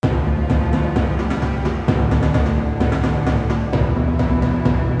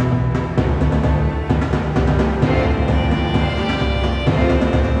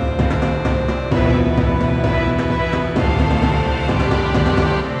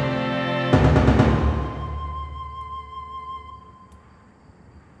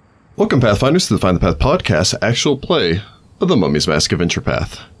Welcome, Pathfinders, to the Find the Path podcast, actual play of the Mummy's Mask Adventure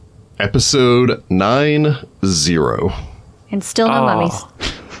Path. Episode 90. And still no mummies.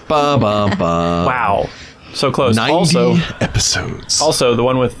 Ba, ba, ba. Wow. So close. 90 episodes. Also, the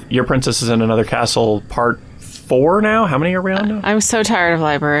one with Your Princess is in Another Castle, part 4 now? How many are we on now? I'm so tired of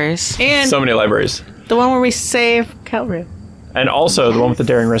libraries. And So many libraries. the one where we save Kelru. And also the one with the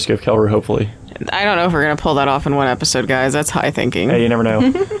daring rescue of Kelru, hopefully. I don't know if we're going to pull that off in one episode, guys. That's high thinking. Hey, you never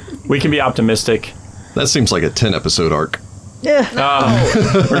know. We can be optimistic. That seems like a 10-episode arc. We're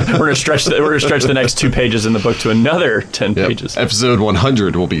gonna stretch the next 2 pages in the book to another 10 Yep. pages. Episode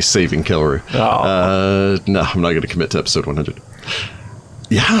 100 will be saving Kelru. Oh. No, I'm not going to commit to episode 100.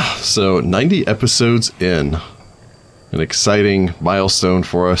 Yeah, so 90 episodes in. An exciting milestone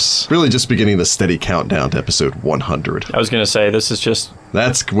for us. Really just beginning the steady countdown to episode 100. I was gonna say this is just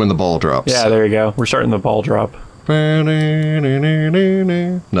That's when the ball drops. yeah. There you go. We're starting the ball drop.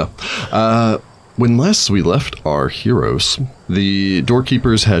 No. When last we left our heroes, the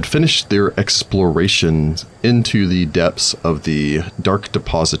doorkeepers had finished their exploration into the depths of the Dark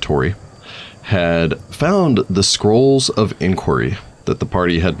Depository, had found the Scrolls of Inquiry that the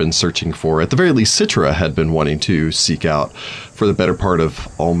party had been searching for. At the very least, Citra had been wanting to seek out for the better part of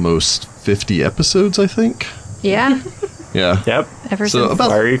almost 50 episodes, I think. Yeah. Yeah. Yep. Ever So since. about-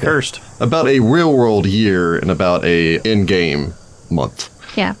 Why are you cursed? About a real-world year and about a in-game month.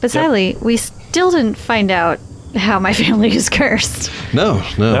 Yeah. But sadly, we still didn't find out how my family is cursed. No.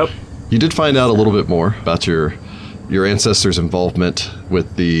 Nope. You did find out a little bit more about your ancestors' involvement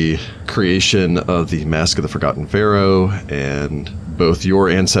with the creation of the Mask of the Forgotten Pharaoh, and both your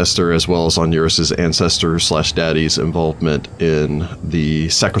ancestor as well as Onuris's ancestor/daddy's involvement in the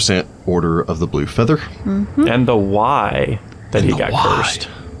Sacrosanct Order of the Blue Feather. And the why that he the got why. cursed.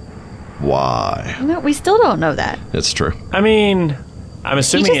 Why? No, we still don't know that. It's true. I mean, I'm He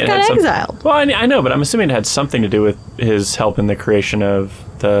assuming just it had got some- exiled. Well, I know, but I'm assuming it had something to do with his help in the creation of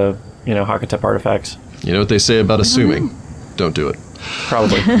the, Hakatep artifacts. You know what they say about assuming? Don't do it.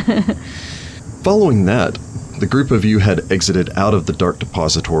 Probably. Following that, the group of you had exited out of the Dark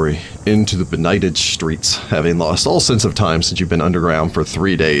Depository into the benighted streets, having lost all sense of time since you've been underground for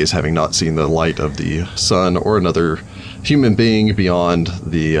 3 days, having not seen the light of the sun or another human being beyond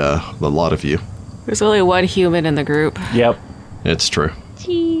the lot of you. There's only one human in the group. Yep. It's true.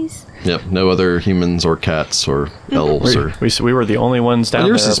 Jeez. Yep, no other humans or cats or elves or... We were the only ones down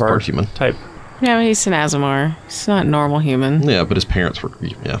yours there is of our part human. type. Yeah, but he's an Azamar. He's not normal human. Yeah, but his parents were...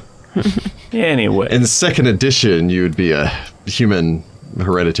 Yeah. Anyway, In second edition, you would be a human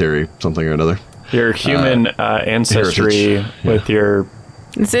hereditary something or another. your human ancestry heritage. with your...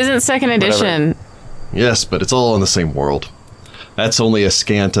 This isn't second edition. Yes, but it's all in the same world. That's only a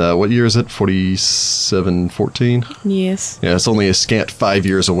scant, what year is it? 4714? Yes. Yeah, it's only a scant 5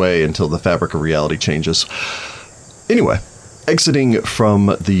 years away until the fabric of reality changes. Anyway, exiting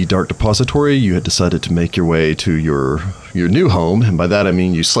from the Dark Depository, you had decided to make your way to your new home, and by that I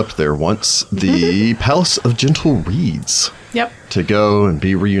mean you slept there once, the Palace of Gentle Reeds. Yep. To go and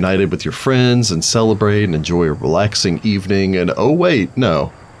be reunited with your friends and celebrate and enjoy a relaxing evening, and oh wait,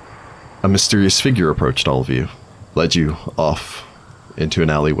 no. A mysterious figure approached all of you, led you off into an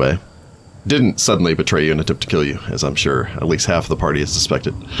alleyway. Didn't suddenly betray you in an attempt to kill you, as I'm sure at least half of the party has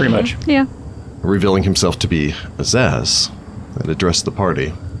suspected. Pretty much. Yeah. Revealing himself to be Azaz, and addressed the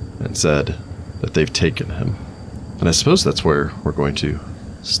party and said that they've taken him. And I suppose that's where we're going to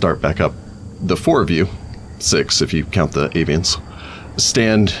start back up. The 4 of you, 6 if you count the avians,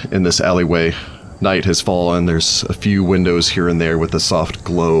 stand in this alleyway. Night has fallen. There's a few windows here and there with a soft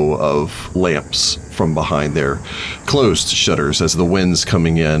glow of lamps from behind their closed shutters as the wind's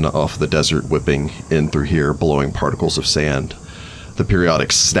coming in off the desert, whipping in through here, blowing particles of sand. The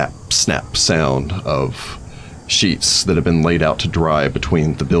periodic snap, snap sound of sheets that have been laid out to dry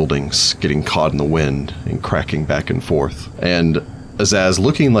between the buildings getting caught in the wind and cracking back and forth. And Azaz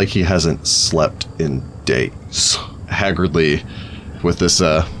looking like he hasn't slept in days, haggardly with this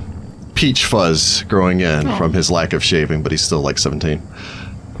peach fuzz growing in from his lack of shaving, but he's still like 17.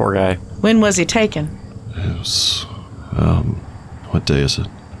 Poor guy. When was he taken? It was, what day is it?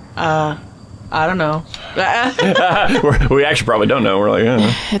 I don't know. We actually probably don't know. We're like,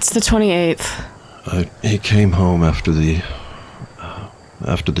 It's the 28th. He came home after the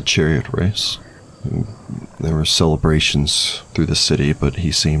chariot race. There were celebrations through the city, but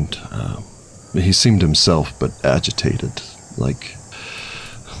he seemed himself but agitated, like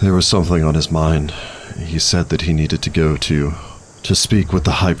there was something on his mind. He said that he needed to go to speak with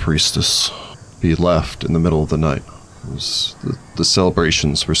the High Priestess. He left in the middle of the night. The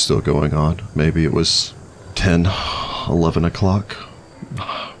celebrations were still going on. Maybe it was 10, 11 o'clock.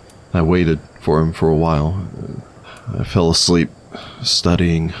 I waited for him for a while. I fell asleep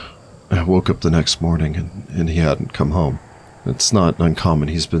studying. I woke up the next morning and he hadn't come home. It's not uncommon.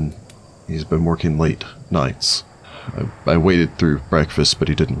 He's been working late nights. I waited through breakfast, but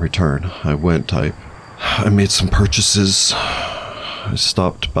he didn't return. I made some purchases. I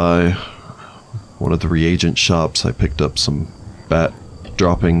stopped by one of the reagent shops. I picked up some bat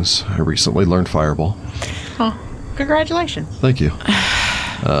droppings. I recently learned Fireball. Oh, congratulations. Thank you.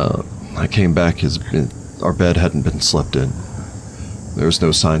 I came back. Our bed hadn't been slept in. There was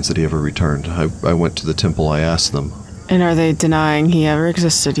no signs that he ever returned. I went to the temple. I asked them. And are they denying he ever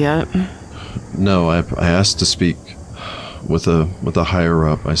existed yet? No, I asked to speak with a higher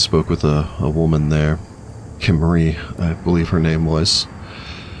up. I spoke with a woman there, Kim Marie, I believe her name was.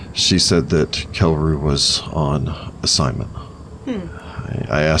 She said that Kelru was on assignment.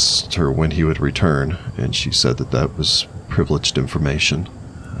 I asked her when he would return, and she said that was privileged information.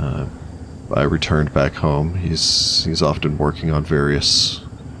 I returned back home. He's often working on various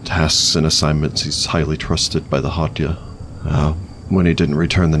tasks and assignments. He's highly trusted by the Hatya. When he didn't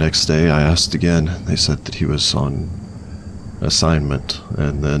return the next day, I asked again. They said that he was on assignment,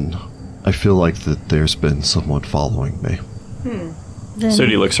 and then I feel like that there's been someone following me. Then,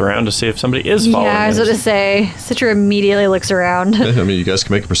 Sudi looks around to see if somebody is following yeah, I was him. going to say, Citra immediately looks around. I mean, you guys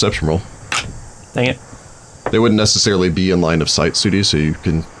can make a perception roll. Dang it. They wouldn't necessarily be in line of sight, Sudi, so you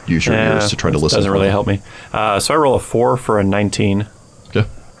can use your ears to try to listen. Doesn't really help me. So I roll a 4 for a 19.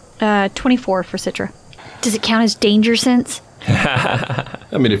 Okay. 24 for Citra. Does it count as danger sense?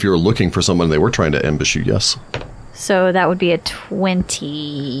 I mean, if you were looking for someone, they were trying to ambush you, yes. So that would be a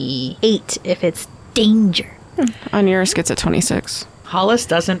 28 if it's danger. On yours gets a 26. Hollis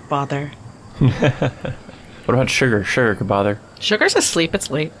doesn't bother. What about Sugar? Sugar could bother. Sugar's asleep. It's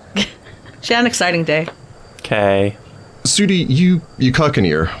late. She had an exciting day. Okay. Sudi, you cock an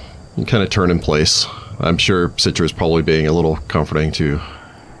ear. You kind of turn in place. I'm sure Citra is probably being a little comforting to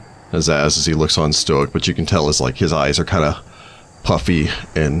Azaz as he looks on stoic, but you can tell his eyes are kind of puffy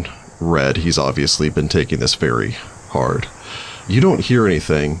and red. He's obviously been taking this very hard. You don't hear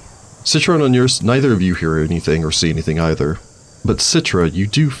anything. Citra and yours, neither of you hear anything or see anything either. But Citra, you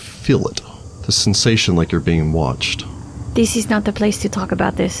do feel it. The sensation like you're being watched. This is not the place to talk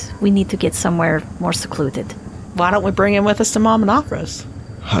about this. We need to get somewhere more secluded. Why don't we bring him with us to Mom and Opera's?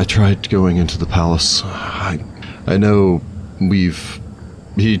 I tried going into the palace. I know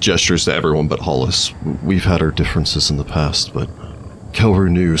he gestures to everyone but Hollis. We've had our differences in the past, but Kelru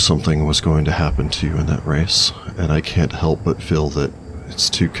knew something was going to happen to you in that race, and I can't help but feel that it's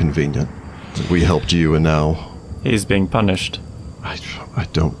too convenient. We helped you, and now He's being punished. I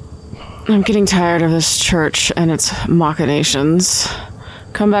don't... I'm getting tired of this church and its machinations.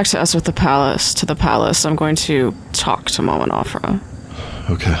 Come back to us with the palace. I'm going to talk to Mom and Afra.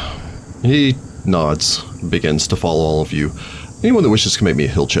 Okay. He nods, begins to follow all of you. Anyone that wishes can make me a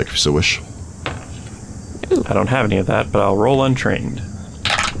hill check if you so wish. I don't have any of that, but I'll roll untrained.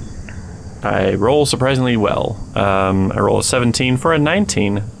 I roll surprisingly well. I roll a 17 for a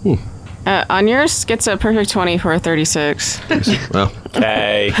 19. On yours gets a perfect 20 for a 36. Well,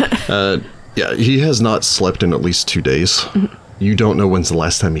 Okay. yeah, he has not slept in at least 2 days. You don't know when's the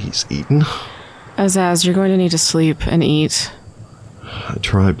last time he's eaten. Azaz, you're going to need to sleep and eat. I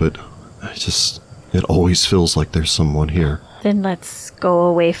try, but it always feels like there's someone here. Then let's go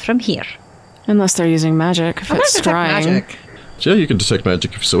away from here. Unless they're using magic. If I'm it's gonna detect scrying. magic. So yeah, you can detect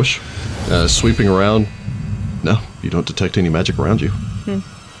magic if you so wish. Sweeping around, no, you don't detect any magic around you.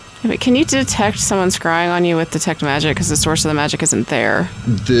 Wait, can you detect someone scrying on you with detect magic? Because the source of the magic isn't there.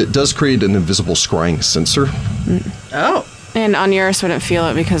 It does create an invisible scrying sensor. Oh, And on yours wouldn't feel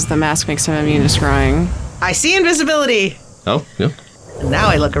it because the mask makes him immune to scrying. I see invisibility. Oh, yeah. And now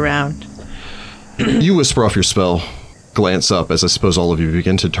I look around. You whisper off your spell, glance up as I suppose all of you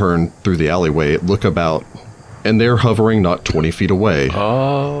begin to turn through the alleyway, look about, and there hovering not 20 feet away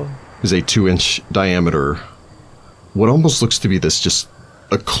is a 2-inch diameter, what almost looks to be this just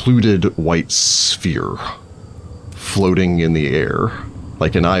occluded white sphere floating in the air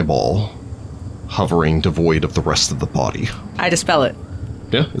like an eyeball, hovering devoid of the rest of the body. I dispel it.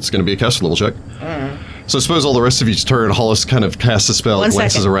 Yeah, it's going to be a caster level check. So I suppose all the rest of each turn, Hollis kind of casts a spell, One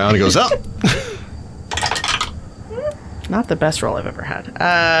glances second. around, and goes, up. Not the best roll I've ever had.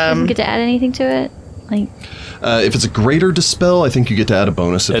 Doesn't get to add anything to it? Like, If it's a greater dispel, I think you get to add a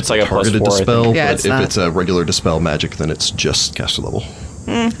bonus if It's like a plus targeted 4, I think. dispel. Yeah, but it's if not. it's a regular dispel magic, then it's just caster level.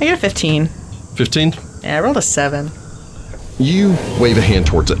 I get a 15. 15? Yeah, I rolled a 7. You wave a hand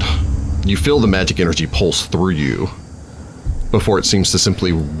towards it. You feel the magic energy pulse through you before it seems to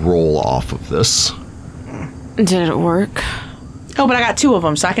simply roll off of this. Did it work? Oh, but I got 2 of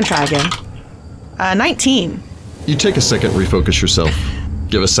them, so I can try again. 19. You take a second, refocus yourself,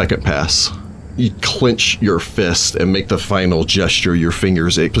 give a second pass. You clench your fist and make the final gesture, your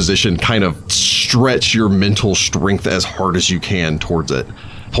fingers a position, kind of stretch your mental strength as hard as you can towards it,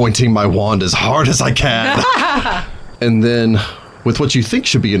 pointing my wand as hard as I can. And then, with what you think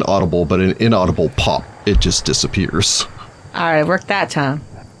should be an audible but an inaudible pop, it just disappears. All right, worked that time.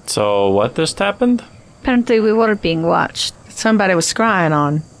 So what just happened? Apparently we were being watched. Somebody was scrying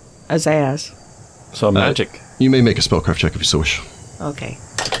on Azaz. So magic. You may make a spellcraft check if you so wish. Okay.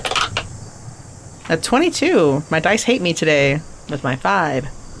 At 22. My dice hate me today with my 5.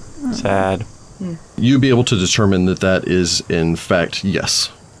 Sad. You'd be able to determine that that is, in fact,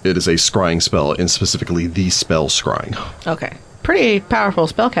 yes. It is a scrying spell, and specifically the spell scrying. Okay. Pretty powerful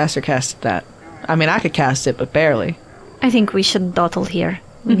spellcaster casted that. I mean, I could cast it, but barely. I think we should dawdle here.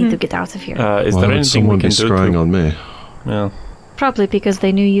 We need to get out of here. Is Why there would anything someone we be can do scrying to... on me? Yeah. Probably because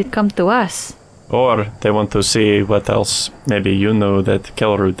they knew you'd come to us. Or they want to see what else maybe you know that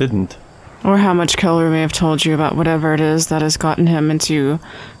Kelru didn't. Or how much Keller may have told you about whatever it is that has gotten him into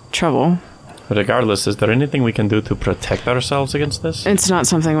trouble. Regardless, is there anything we can do to protect ourselves against this? It's not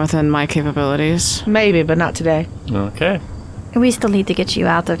something within my capabilities. Maybe, but not today. Okay. We still need to get you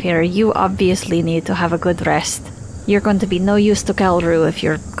out of here. You obviously need to have a good rest. You're going to be no use to Kelru if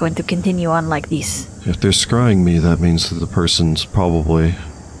you're going to continue on like this. If they're scrying me, that means that the person's probably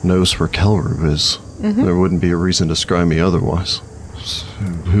knows where Kelru is. There wouldn't be a reason to scry me otherwise. So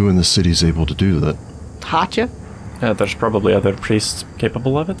who in the city is able to do that? Hatya? There's probably other priests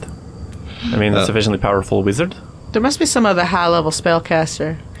capable of it. I mean, a sufficiently powerful wizard. There must be some other high-level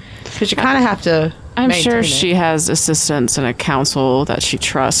spellcaster. Because you kind of have to I'm sure maintain it. she has assistants in a council that she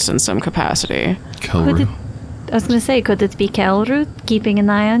trusts in some capacity. Kelru. I was going to say, could it be Kelru keeping an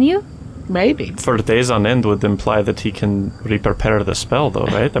eye on you? Maybe. For days on end would imply that he can re-prepare the spell, though,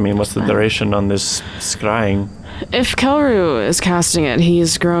 right? I mean, what's the duration on this scrying? If Kelru is casting it,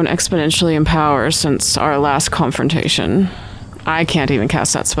 he's grown exponentially in power since our last confrontation. I can't even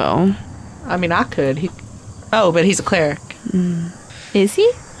cast that spell. I mean, I could. Oh, but he's a cleric. Is he?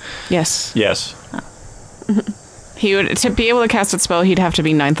 Yes. Yes. He would, to be able to cast that spell, he'd have to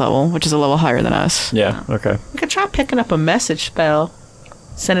be 9th level, which is a level higher than us. Yeah, okay. We could try picking up a message spell.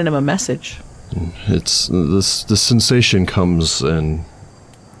 Sending him a message. It's this. The sensation comes and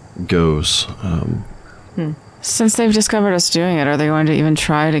goes. Since they've discovered us doing it, are they going to even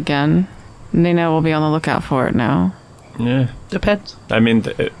try it again? They know we'll be on the lookout for it now. Yeah. Depends. I mean,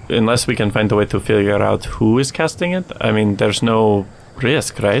 unless we can find a way to figure out who is casting it, I mean, there's no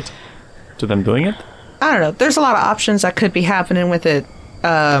risk, right? To them doing it? I don't know. There's a lot of options that could be happening with it.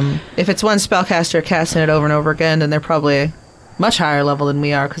 If it's one spellcaster casting it over and over again, then they're probably much higher level than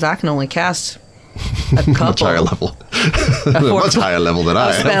we are, because I can only cast a couple. Much higher level. Much higher level than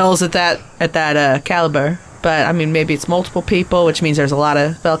I am. Spells at that caliber. But, I mean, maybe it's multiple people, which means there's a lot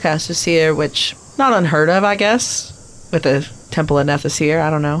of spellcasters here, which not unheard of, I guess, with the Temple of Nethys here.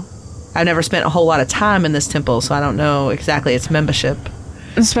 I don't know. I've never spent a whole lot of time in this temple, so I don't know exactly its membership.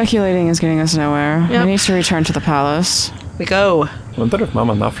 Speculating is getting us nowhere. Yep. We need to return to the palace. We go. I wonder if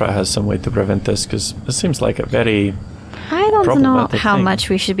Mama Nafra has some way to prevent this, because this seems like a very... I don't know Problematic how thing. much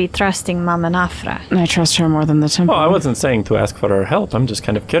we should be trusting Mama Nafra. I trust her more than the temple. Well, I wasn't saying to ask for her help. I'm just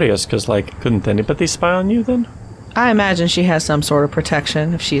kind of curious, because, like, couldn't anybody spy on you then? I imagine she has some sort of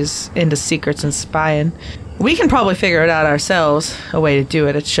protection if she's into secrets and spying. We can probably figure it out ourselves, a way to do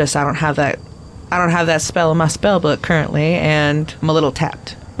it. It's just I don't have that spell in my spell book currently, and I'm a little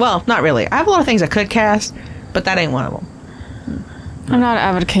tapped. Well, not really. I have a lot of things I could cast, but that ain't one of them. I'm not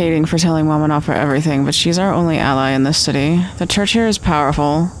advocating for telling Mama for everything, but she's our only ally in this city. The church here is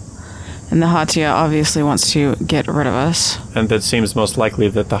powerful, and the Hatya obviously wants to get rid of us. And it seems most likely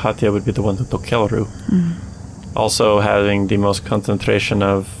that the Hatya would be the one who took Kelru. Also, having the most concentration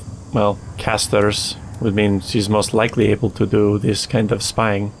of, well, casters would mean she's most likely able to do this kind of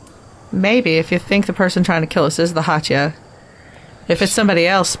spying. Maybe if you think the person trying to kill us is the Hatya. If it's somebody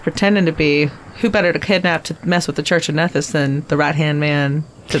else pretending to be, who better to kidnap to mess with the Church of Nethys than the right-hand man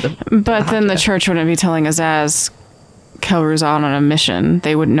to the... But then the church wouldn't be telling Azaz Kelru's on a mission.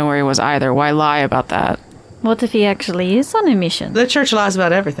 They wouldn't know where he was either. Why lie about that? What if he actually is on a mission? The church lies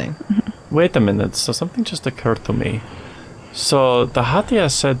about everything. Wait a minute, so something just occurred to me. So, the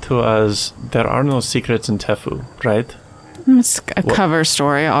Hatya said to us, there are no secrets in Tefu, right? It's a cover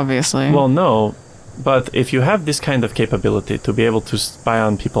story, obviously. Well, no, but if you have this kind of capability to be able to spy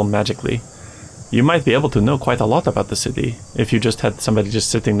on people magically, you might be able to know quite a lot about the city if you just had somebody just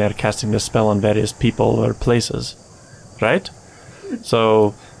sitting there casting the spell on various people or places, right?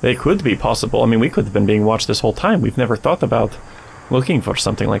 So, it could be possible. I mean, we could have been being watched this whole time. We've never thought about looking for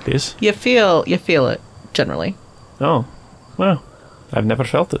something like this. You feel it generally. Oh, well, I've never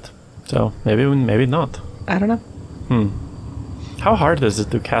felt it. So maybe not. I don't know. How hard is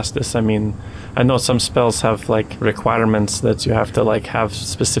it to cast this? I mean, I know some spells have like requirements that you have to like have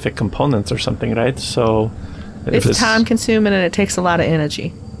specific components or something, right? So It's time consuming and it takes a lot of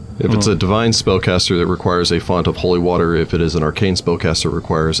energy. If it's a divine spellcaster, that requires a font of holy water. If it is an arcane spellcaster, it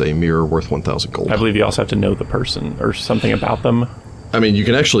requires a mirror worth 1,000 gold. I believe you also have to know the person or something about them. I mean, you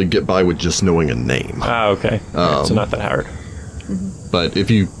can actually get by with just knowing a name. Ah, okay. Alright, so not that hard. But if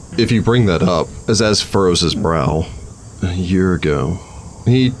you bring that up, Azaz furrows his brow. A year ago,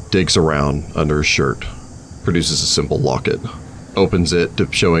 he digs around under his shirt, produces a simple locket, opens it,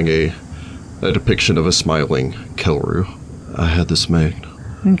 showing a depiction of a smiling Kelru. I had this made.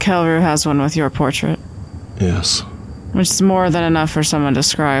 And Kelru has one with your portrait, Yes. which is more than enough for someone to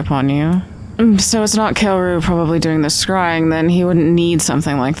scry upon you. So it's not Kelru probably doing the scrying, then he wouldn't need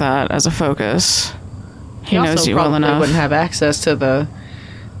something like that as a focus. He knows also you well probably enough. wouldn't have access to the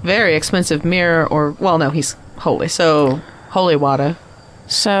very expensive mirror or, well, no, he's holy. So, holy water.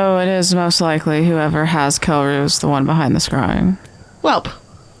 So it is most likely whoever has Kelru is the one behind the scrying. Welp.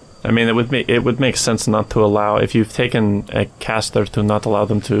 I mean, it would make sense not to allow, if you've taken a caster, to not allow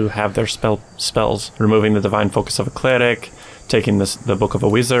them to have their spells, removing the divine focus of a cleric, taking the book of a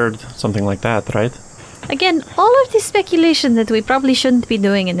wizard, something like that, right? Again, all of this speculation that we probably shouldn't be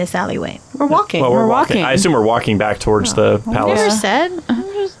doing in this alleyway. We're walking. Well, We're walking. I assume we're walking back towards the palace. Never said.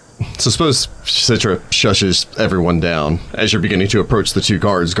 So suppose Citra shushes everyone down as you're beginning to approach the two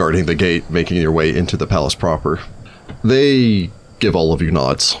guards guarding the gate, making your way into the palace proper. They give all of you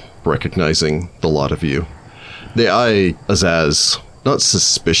nods, recognizing the lot of you. They eye Azaz, not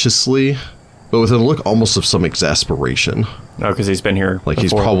suspiciously, but with a look almost of some exasperation. No, because he's been here Like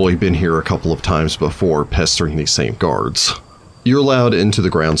he's before. probably been here a couple of times before, pestering these same guards. You're allowed into the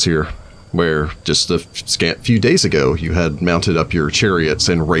grounds here, where just a scant few days ago you had mounted up your chariots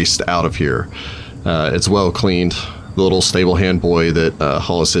and raced out of here. It's well cleaned. The little stable hand boy that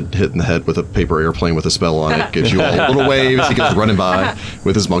Hollis had hit in the head with a paper airplane with a spell on it gives you all a little wave as he goes running by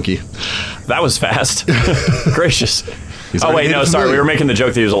with his monkey. That was fast. Gracious. He's Oh, already wait, made no, it sorry. familiar. We were making the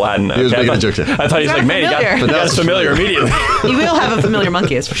joke that he was Aladdin. He was Okay, making a joke there. I thought he was Got like, man, familiar. he got us familiar immediately. He will have a familiar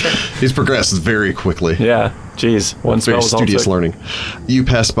monkey, that's for sure. He's progressed very quickly. Yeah, jeez. One spell Very was all studious took. learning. You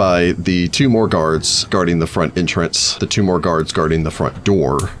pass by the two more guards guarding the front entrance, the two more guards guarding the front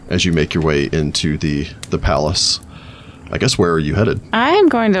door as you make your way into the palace. I guess where are you headed? I am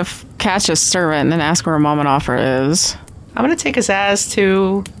going to catch a servant and ask where Mominoffer is. I'm going to take Azaz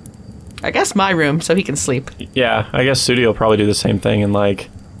to, I guess, my room so he can sleep. Yeah, I guess Sudi will probably do the same thing and, like,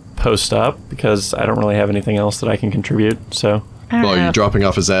 post up because I don't really have anything else that I can contribute, so... Well, are you dropping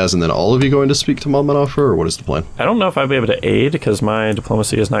off Azaz and then all of you going to speak to Mominoffer, or what is the plan? I don't know if I'll be able to aid because my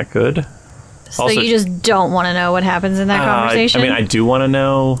diplomacy is not good. So Also- you just don't want to know what happens in that conversation? I mean, I do want to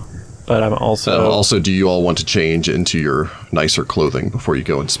know, but I'm also... Also, do you all want to change into your nicer clothing before you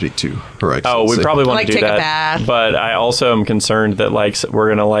go and speak to Her Excellency? Oh, we probably want Like to do take a that. bath. But I also am concerned that like we're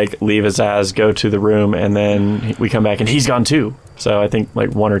gonna like leave Azaz, go to the room, and then we come back and he's gone too. So I think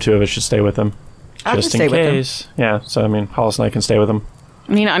like one or two of us should stay with him, I can just stay in with him. case. Yeah. So I mean, Hollis and I can stay with him.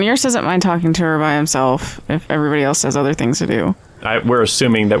 I mean, Anir's doesn't mind talking to her by himself if everybody else has other things to do. We're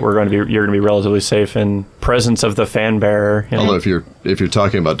assuming that you're going to be relatively safe in presence of the fan bearer. You know? Although if you're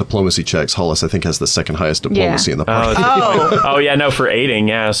talking about diplomacy checks, Hollis I think has the second highest diplomacy in the party. Oh, Oh yeah, no, for aiding,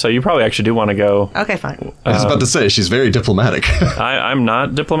 yeah. So you probably actually do want to go. okay, fine. I was about to say she's very diplomatic. I'm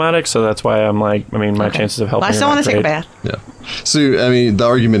not diplomatic, so that's why I'm like. I mean, my chances of helping. Well, I still are want not to take a great. bath. Yeah. So, I mean, the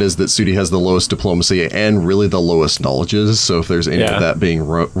argument is that Sudi has the lowest diplomacy and really the lowest knowledges. So if there's any Yeah. of that being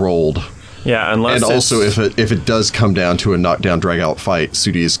rolled, Yeah, unless and also it's- if it does come down to a knockdown, drag out fight,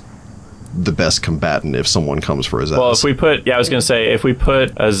 Sudi is the best combatant if someone comes for his ass. Well, if we put, I was going to say, if we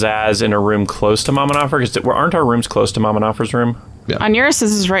put Azaz in a room close to Mominoffer, because aren't our rooms close to Mominoffer's room? Anir's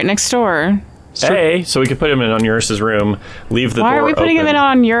is right next door. Hey, so we could put him in Onuris's room, leave the Why door are we putting open. him in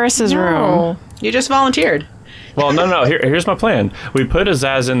on Eurus's room? Oh, you just volunteered. Well, no. Here's my plan. We put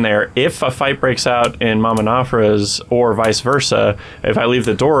Azaz in there. If a fight breaks out in Mominoffer's or vice versa, if I leave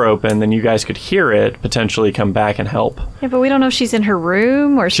the door open, then you guys could hear it, potentially come back and help. Yeah, but we don't know if she's in her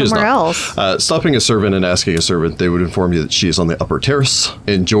room or She's somewhere not. else. Stopping a servant and asking a servant, they would inform you that she is on the upper terrace,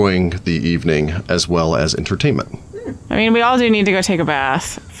 enjoying the evening as well as entertainment. I mean, we all do need to go take a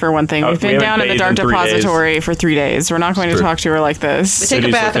bath, for one thing. Oh, We've we been haven't down in the bathed dark in 3 days. depository for 3 days. We're not going to True. talk to her like this. Take a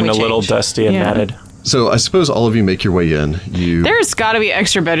City's bath and looking we a little change. dusty and Yeah. matted. So I suppose all of you make your way in. There's got to be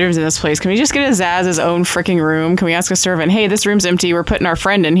extra bedrooms in this place. Can we just get Azaz's own freaking room? Can we ask a servant, hey, this room's empty. We're putting our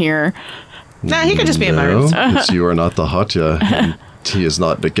friend in here. Nah, he could just be in my No, room. because you are not the Hatya. He is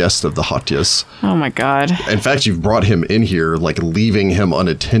not a guest of the Hatyas. Oh my god. In fact, you've brought him in here, like leaving him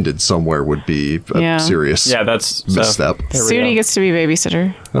unattended somewhere would be a serious misstep. Sudi gets to be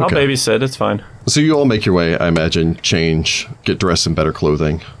babysitter. Okay. I'll babysit, it's fine. So you all make your way, I imagine, change, get dressed in better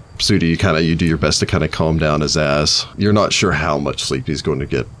clothing. Sudi, you do your best to kind of calm down Azaz. You're not sure how much sleep he's going to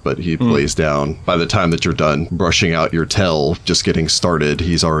get, but he lays down. By the time that you're done brushing out your tail, just getting started,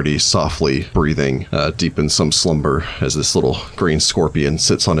 he's already softly breathing deep in some slumber as this little green scorpion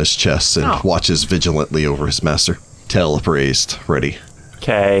sits on his chest and watches vigilantly over his master. Tail upraised, ready.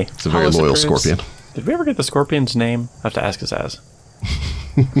 Okay. It's a very loyal scorpion. Did we ever get the scorpion's name? I have to ask Azaz.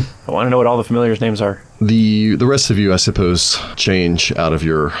 I want to know what all the familiars' names are. The rest of you, I suppose, change out of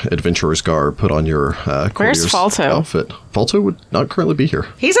your adventurer's garb, put on your Where's Falto? Outfit. Falto would not currently be here.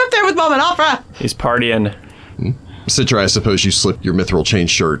 He's up there with Mom and Opera. He's partying. Citra, I suppose you slip your mithril chain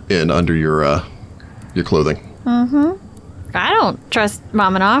shirt in under your clothing. I don't trust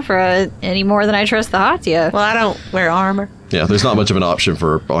Mom and Afra any more than I trust the Hatya. Well, I don't wear armor. Yeah, there's not much of an option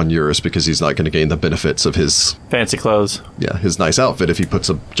for on Eurus because he's not going to gain the benefits of his fancy clothes. Yeah, his nice outfit if he puts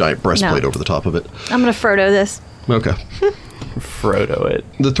a giant breastplate over the top of it. I'm going to Frodo this. Okay. Frodo it.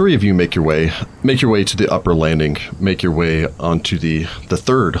 The three of you make your way to the upper landing, make your way onto the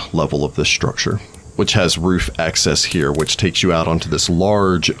third level of this structure, which has roof access here, which takes you out onto this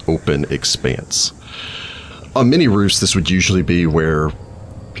large open expanse. On many roofs, this would usually be where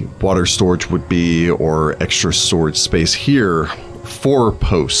water storage would be or extra storage space. Here, 4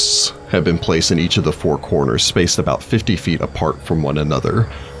 posts have been placed in each of the 4 corners, spaced about 50 feet apart from one another,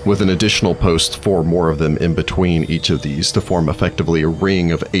 with an additional post, 4 more of them in between each of these to form effectively a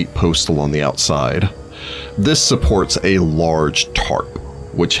ring of 8 posts along the outside. This supports a large tarp,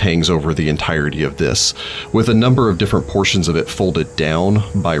 which hangs over the entirety of this, with a number of different portions of it folded down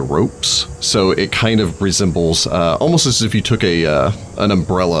by ropes. So it kind of resembles almost as if you took an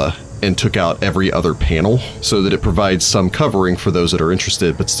umbrella and took out every other panel, so that it provides some covering for those that are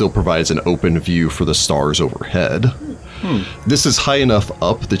interested, but still provides an open view for the stars overhead. This is high enough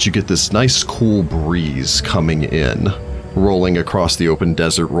up that you get this nice cool breeze coming in, rolling across the open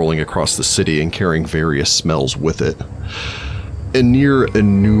desert, rolling across the city, and carrying various smells with it. A near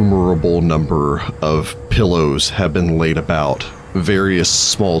innumerable number of pillows have been laid about, various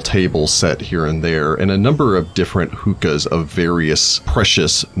small tables set here and there, and a number of different hookahs of various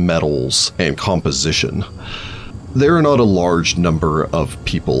precious metals and composition. There are not a large number of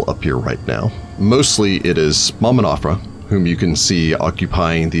people up here right now. Mostly it is Mom and Afra, whom you can see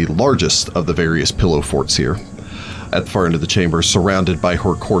occupying the largest of the various pillow forts here, at the far end of the chamber, surrounded by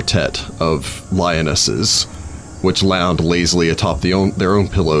her quartet of lionesses, which lounge lazily atop their own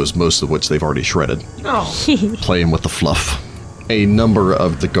pillows, most of which they've already shredded. Playing with the fluff. A number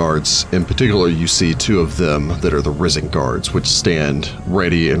of the guards, in particular you see 2 of them that are the risen guards, which stand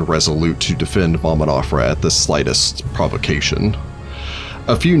ready and resolute to defend Mom and Afra at the slightest provocation.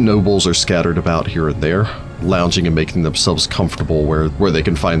 A few nobles are scattered about here and there, lounging and making themselves comfortable where they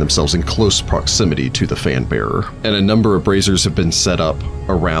can find themselves in close proximity to the fan bearer. And a number of braziers have been set up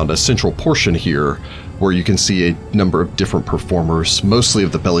around a central portion here, where you can see a number of different performers, mostly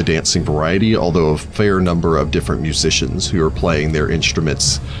of the belly dancing variety, although a fair number of different musicians who are playing their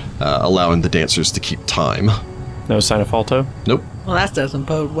instruments, allowing the dancers to keep time. No sign of Falto? Nope. Well, that doesn't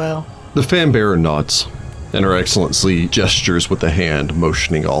bode well. The fan bearer nods, and Her Excellency gestures with the hand,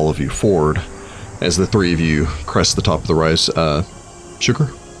 motioning all of you forward as the 3 of you crest the top of the rise. Sugar?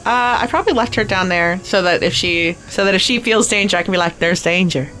 I probably left her down there so that if she feels danger, I can be like, "There's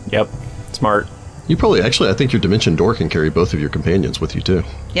danger." Yep. Smart. You probably, I think your dimension door can carry both of your companions with you too.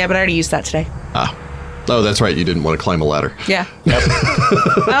 Yeah, but I already used that today. Oh, that's right. You didn't want to climb a ladder. Yeah. Yep.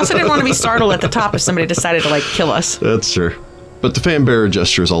 I also didn't want to be startled at the top if somebody decided to kill us. That's true. But the fan bearer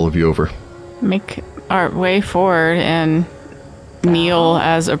gestures all of you over. Make our way forward and kneel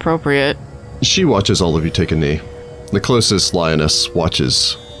as appropriate. She watches all of you take a knee. The closest lioness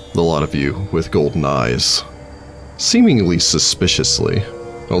watches the lot of you with golden eyes, seemingly suspiciously,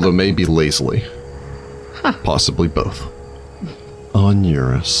 although maybe lazily. Possibly both. On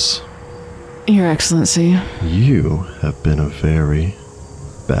Eurus. Your Excellency. You have been a very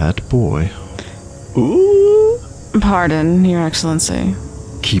bad boy. Ooh. Pardon, Your Excellency.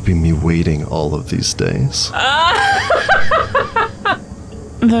 Keeping me waiting all of these days.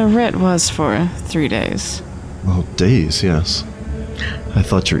 The writ was for 3 days. Well, days, yes. I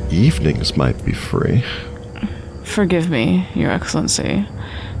thought your evenings might be free. Forgive me, Your Excellency.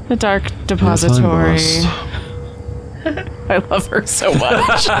 The Dark Depository. I love her so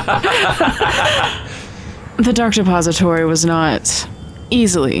much. The Dark Depository was not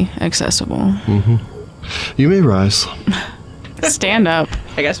easily accessible. You may rise. Stand up.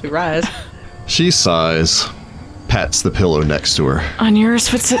 I guess we rise. She sighs, pats the pillow next to her,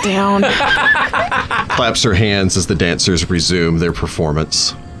 Onuris would sit down. claps her hands as the dancers resume their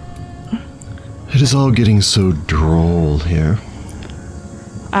performance. It is all getting so droll here.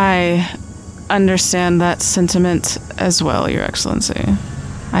 I understand that sentiment as well, Your Excellency.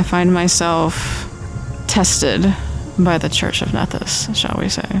 I find myself tested by the Church of Nethys, shall we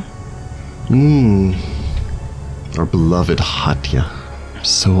say. Our beloved Hatya.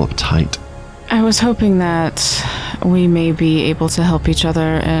 So uptight. I was hoping that we may be able to help each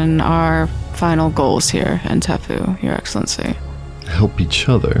other in our final goals here in Tefu, Your Excellency. Help each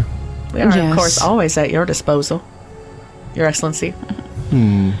other. We are, Yes. of course, always at your disposal, Your Excellency.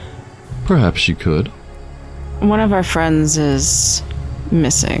 Perhaps you could. One of our friends is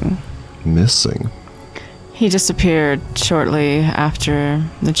missing. Missing. He disappeared shortly after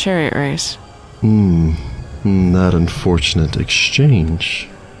the chariot race. That unfortunate exchange.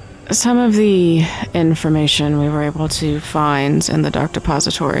 Some of the information we were able to find in the Dark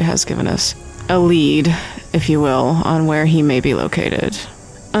Depository has given us a lead, if you will, on where he may be located.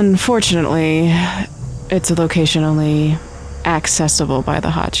 Unfortunately, it's a location only accessible by the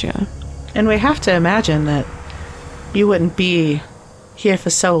Hatya. And we have to imagine that you wouldn't be here for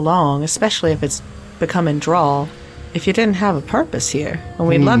so long, especially if it's becoming drawl, if you didn't have a purpose here. And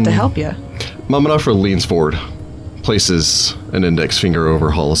we'd love to help you. Mamanafra leans forward, places an index finger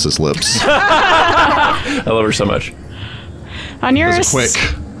over Hollis's lips. I love her so much. Onuris, Does a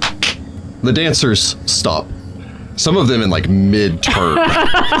quick. The dancers stop. Some of them in like mid-turn,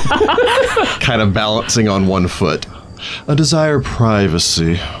 kind of balancing on one foot. A desire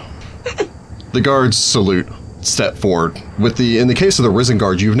privacy. The guards salute, step forward. In the case of the Risen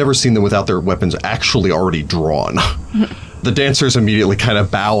Guard, you've never seen them without their weapons actually already drawn. The dancers immediately kind of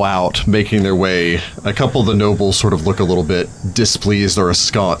bow out, making their way. A couple of the nobles sort of look a little bit displeased or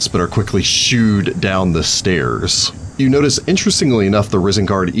askance, but are quickly shooed down the stairs. You notice, interestingly enough, the Risen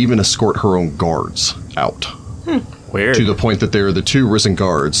Guard even escort her own guards out. Weird. To the point that there are the 2 Risen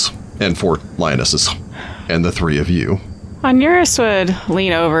Guards and 4 Lionesses, and the 3 of you. Onuris would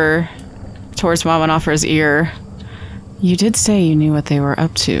lean over towards Mamanafra's ear. You did say you knew what they were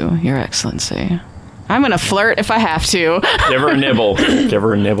up to, Your Excellency. I'm gonna flirt if I have to. Give her a nibble. Give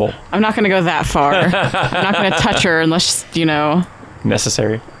her a nibble. I'm not gonna go that far. I'm not gonna touch her unless,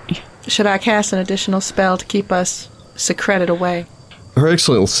 Necessary. Should I cast an additional spell to keep us secreted away? Her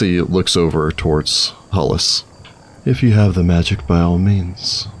Excellency looks over towards Hollis. If you have the magic, by all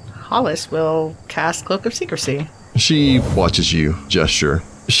means. Hollis will cast Cloak of Secrecy. She watches you gesture.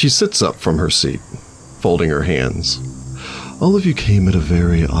 She sits up from her seat, folding her hands. All of you came at a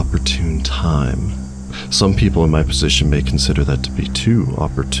very opportune time. Some people in my position may consider that to be too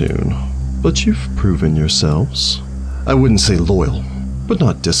opportune, but you've proven yourselves. I wouldn't say loyal, but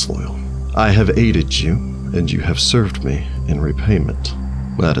not disloyal. I have aided you, and you have served me in repayment.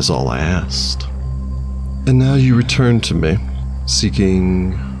 That is all I asked. And now you return to me,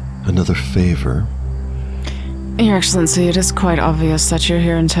 seeking another favor. Your Excellency, it is quite obvious that you're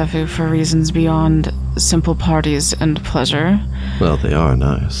here in Tefu for reasons beyond simple parties and pleasure. Well, they are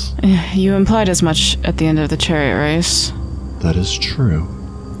nice. You implied as much at the end of the chariot race. That is true.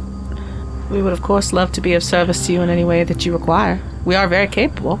 We would, of course, love to be of service to you in any way that you require. We are very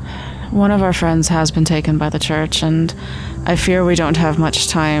capable. One of our friends has been taken by the church, and I fear we don't have much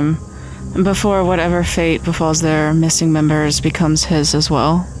time before whatever fate befalls their missing members becomes his as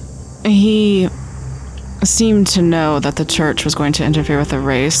well. He seemed to know that the church was going to interfere with the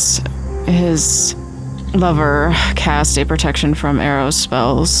race. His lover cast a protection from arrows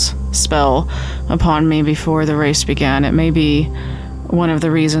spell upon me before the race began. It may be one of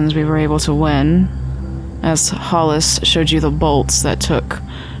the reasons we were able to win, as Hollis showed you the bolts that took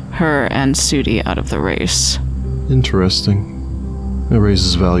her and Sudi out of the race. Interesting. It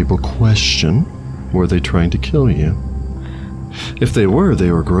raises a valuable question. Were they trying to kill you? If they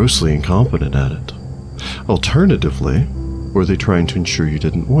were grossly incompetent at it. Alternatively, were they trying to ensure you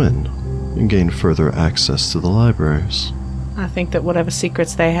didn't win and gain further access to the libraries? I think that whatever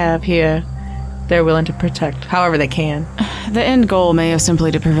secrets they have here, they're willing to protect however they can. The end goal may have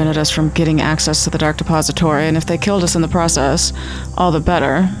simply prevented us from getting access to the Dark Depository, and if they killed us in the process, all the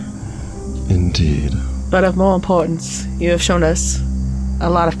better. Indeed. But of more importance, you have shown us a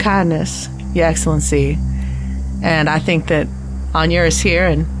lot of kindness, Your Excellency. And I think that Onuris here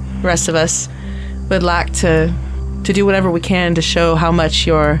and the rest of us would like to do whatever we can to show how much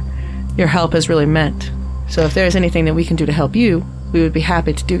your help has really meant. So if there's anything that we can do to help you, we would be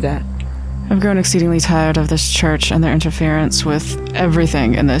happy to do that. I've grown exceedingly tired of this church and their interference with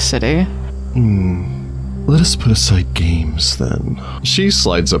everything in this city. Let us put aside games, then. She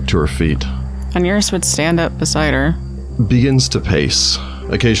slides up to her feet, Onuris would stand up beside her. begins to pace,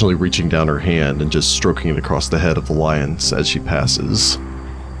 occasionally reaching down her hand and just stroking it across the head of the lions as she passes.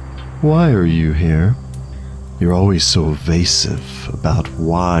 Why are you here? You're always so evasive about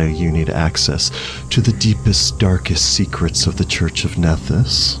why you need access to the deepest, darkest secrets of the Church of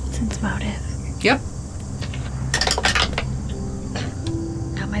Nethys. Sense motive. Yep.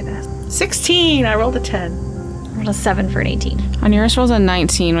 Not my best. 16. I rolled a 10. Rolled a 7 for an 18. Onuris rolls a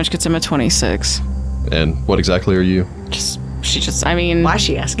 19, which gets him a 26. And what exactly are you? I mean... Why is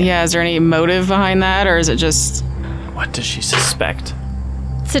she asking? Yeah, is there any motive behind that, or is it just... What does she suspect?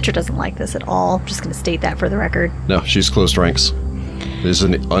 Citra doesn't like this at all. I'm just going to state that for the record. No, she's closed ranks. There's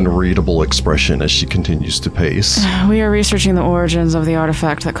an unreadable expression as she continues to pace. We are researching the origins of the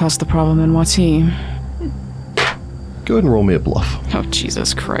artifact that caused the problem in Wati. Go ahead and roll me a bluff. Oh,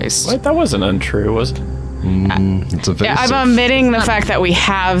 Jesus Christ. Wait, that wasn't untrue, was it? It's evasive. Yeah, I'm omitting the fact that we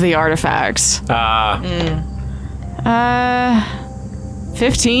have the artifacts.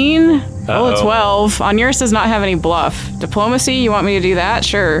 15? Roll a 12. Onuris does not have any bluff. Diplomacy, you want me to do that?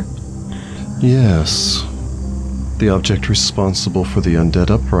 Sure. Yes. The object responsible for the undead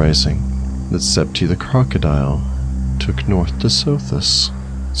uprising that Septi the crocodile took north to Sothis.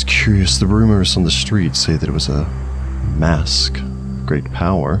 It's curious, the rumors on the street say that it was a mask of great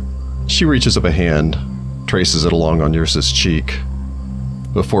power. She reaches up a hand, traces it along Onuris' cheek,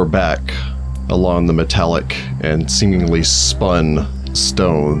 before back along the metallic and seemingly spun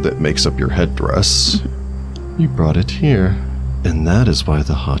stone that makes up your headdress. You brought it here, and that is why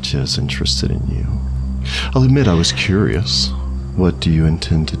the Hatya is interested in you. I'll admit I was curious. What do you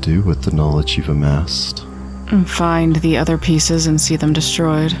intend to do with the knowledge you've amassed? Find the other pieces and see them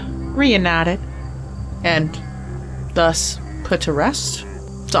destroyed. Reunited. And thus put to rest.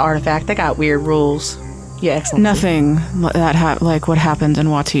 It's an artifact. They got weird rules. Yeah, excellent. Nothing like what happened in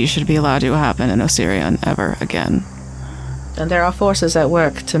Wati should be allowed to happen in Osirian ever again. And there are forces at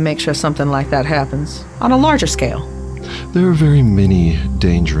work to make sure something like that happens. On a larger scale. There are very many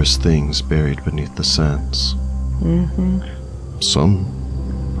dangerous things buried beneath the sands.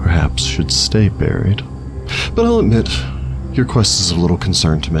 Some, perhaps, should stay buried. But I'll admit, your quest is of little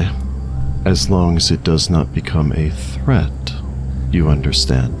concern to me. As long as it does not become a threat, you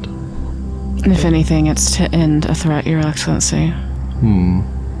understand. If anything, it's to end a threat, Your Excellency.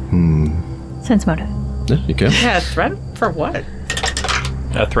 Sense motive. Yeah, you can. Yeah, threat for what?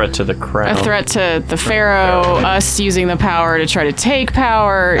 A threat to the crown. A threat to the Pharaoh, us using the power to try to take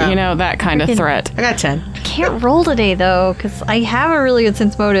power, that kind of Freaking- threat. I got 10. Can't roll today, though, because I have a really good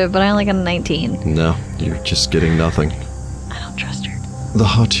sense motive, but I only got a 19. No, you're just getting nothing. I don't trust her. The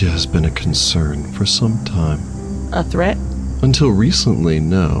Hatya has been a concern for some time. A threat? Until recently,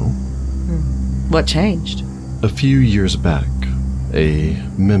 no. What changed? A few years back, a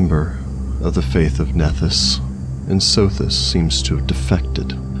member of the faith of Nethys in Sothis seems to have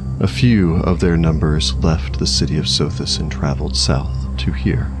defected. A few of their numbers left the city of Sothis and traveled south to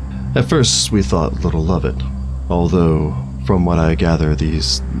here. At first, we thought little of it, although, from what I gather,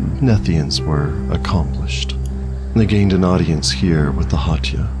 these Nethians were accomplished. They gained an audience here with the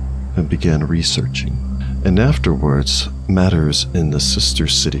Hatya and began researching. And afterwards, matters in the sister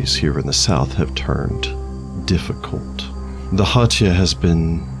cities here in the south have turned difficult. The Hatya has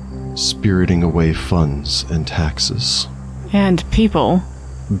been spiriting away funds and taxes, And people.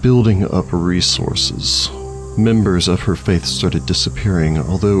 building up resources. Members of her faith started disappearing,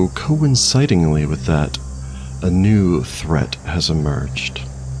 although coincidingly with that, a new threat has emerged.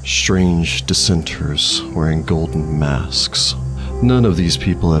 Strange dissenters wearing golden masks. None of these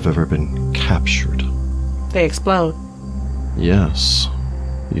people have ever been captured. They explode. Yes,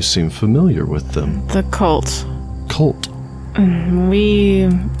 you seem familiar with them. The cult. Cult. We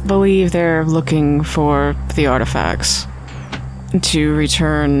believe they're looking for the artifacts to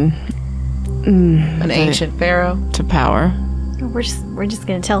return An ancient pharaoh. to power. We're just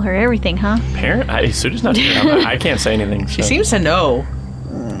gonna tell her everything, huh? Suda's not here. I can't say anything. She so. seems to know.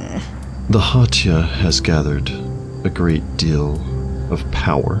 The Hatya has gathered a great deal of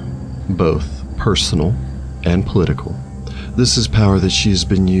power, both personal and political. This is power that she has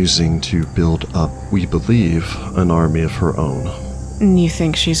been using to build up, we believe, an army of her own. You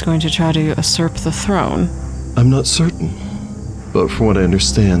think she's going to try to usurp the throne? I'm not certain, but from what I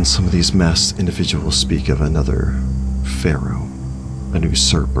understand, some of these masked individuals speak of another pharaoh, an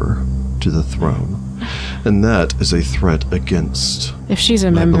usurper to the throne, and that is a threat against If she's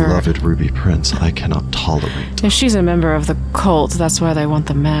a my member... beloved Ruby Prince I cannot tolerate. If she's a member of the cult, that's why they want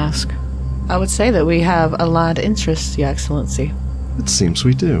the mask. I would say that we have aligned interests, Your Excellency. It seems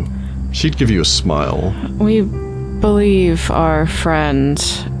we do. She'd give you a smile. We believe our friend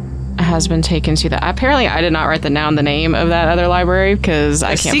has been taken to the... Apparently, I did not write down the name of that other library because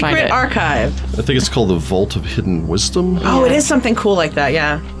I can't find it. Secret archive. I think it's called the Vault of Hidden Wisdom. Oh, it is something cool like that,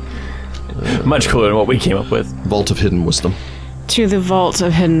 yeah. Much cooler than what we came up with. Vault of Hidden Wisdom. To the Vault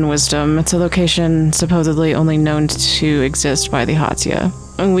of Hidden Wisdom. It's a location supposedly only known to exist by the Hatya.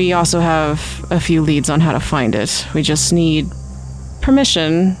 And we also have a few leads on how to find it. We just need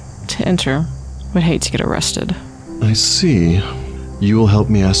permission to enter. Would hate to get arrested. I see. You will help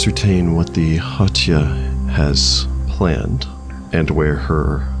me ascertain what the Hatya has planned and where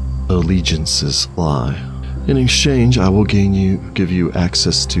her allegiances lie. In exchange, I will give you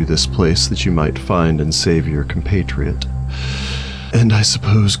access to this place that you might find and save your compatriot. And I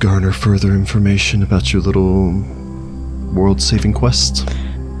suppose garner further information about your little world-saving quest?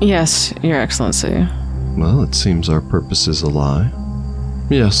 Yes, Your Excellency. Well, it seems our purposes ally.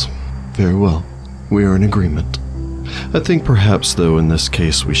 Yes, very well. We are in agreement. I think perhaps, though, in this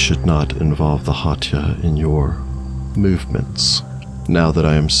case we should not involve the Hatya in your movements, now that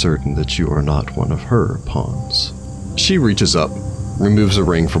I am certain that you are not one of her pawns. She reaches up, removes a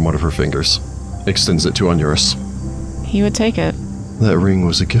ring from one of her fingers, extends it to Onuris. He would take it. That ring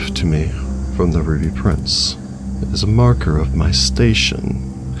was a gift to me from the Ruby Prince. It is a marker of my station.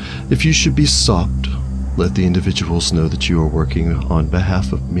 If you should be stopped, let the individuals know that you are working on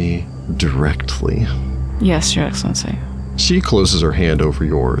behalf of me directly. Yes, Your Excellency. She closes her hand over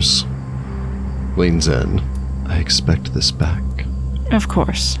yours, leans in. I expect this back. Of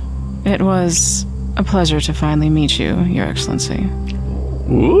course. It was a pleasure to finally meet you, Your Excellency.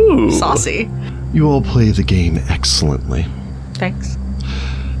 Ooh. Saucy. You all play the game excellently. Thanks.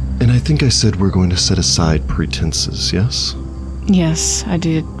 And I think I said we're going to set aside pretenses, yes? Yes, I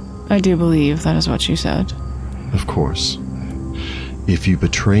did. I do believe that is what you said. Of course. If you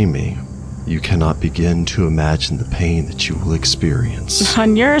betray me, you cannot begin to imagine the pain that you will experience.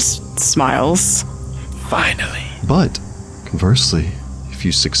 Onuris smiles. Finally. But, conversely, if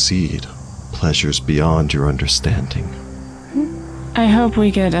you succeed, pleasures beyond your understanding. I hope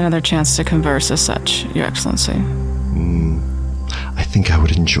we get another chance to converse as such, Your Excellency. I think I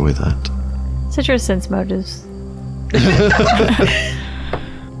would enjoy that. Citra sense motives.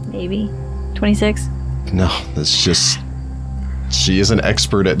 Maybe. 26? No, that's just... She is an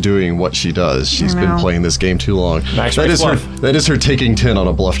expert at doing what she does. She's been playing this game too long. Max That is her. bluff. That is her taking 10 on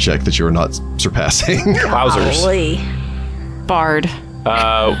a bluff check that you are not surpassing. Wowzers. Golly. Bard.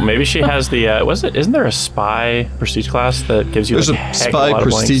 Maybe she has the, isn't there a spy prestige class that gives you There's like a heck spy of a lot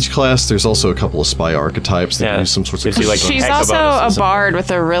prestige of class. There's also a couple of spy archetypes that Yeah. use some sorts of. Gives you, like, She's heck of also bonuses. a bard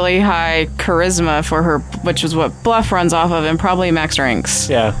with a really high charisma for her, which is what bluff runs off of, and probably max ranks. blinks.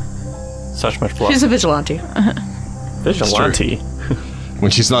 Yeah. Such much bluff. She's a vigilante. Vigilante. When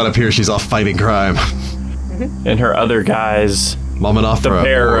she's not up here, she's off fighting crime. And her other guys. Mama Nafra The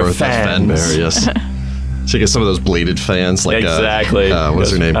bearer or of the fan fans. bearer, yes. She gets some of those bladed fans, like Exactly.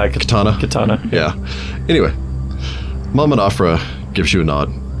 what's her name? Katana. Katana. Yeah. Anyway, Mama Nafra gives you a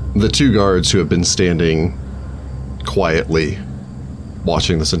nod. The two guards who have been standing quietly,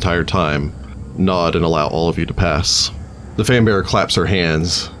 watching this entire time, nod and allow all of you to pass. The fan bearer claps her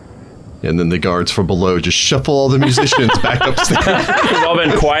hands, and then the guards from below just shuffle all the musicians back upstairs. We've all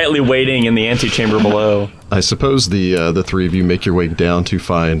been quietly waiting in the antechamber below. I suppose the three of you make your way down to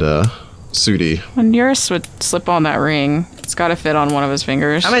find Sudi. Onuris would slip on that ring. It's got to fit on one of his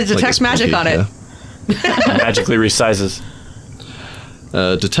fingers. I'm going to Like detect his magic pinky, on it. yeah. Magically resizes.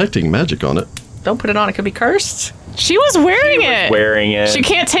 Detecting magic on it. Don't put it on. It could be cursed. She was wearing it. Wearing it. She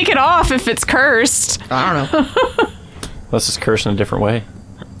can't take it off if it's cursed. I don't know. Let's just curse in a different way.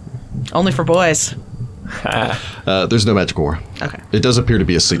 Only for boys. There's no magic aura. Okay. It does appear to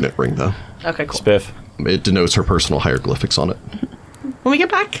be a signet ring, though. Okay, cool. Spiff. It denotes her personal hieroglyphics on it. When we get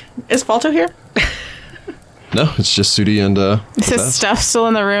back, is Falto here? No, it's just Sudi and Is his stuff still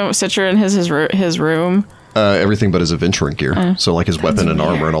in the room? Citra in his room. everything but his adventuring gear. So like his weapon and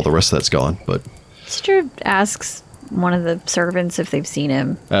armor and all the rest of that's gone. But Citra asks one of the servants if they've seen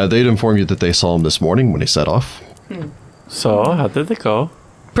him. they'd inform you that they saw him this morning when he set off. So, how did it go?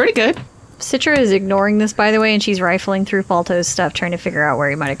 Pretty good. Citra is ignoring this, by the way, and she's rifling through Falto's stuff, trying to figure out where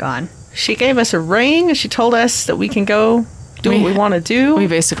he might have gone. She gave us a ring, and she told us that we can go do what we want to do. We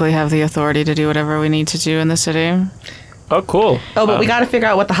basically have the authority to do whatever we need to do in the city. Oh, cool. Oh, but we got to figure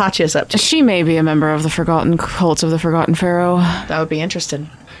out what the Hachi is up to. She may be a member of the Forgotten Cult of the Forgotten Pharaoh. That would be interesting.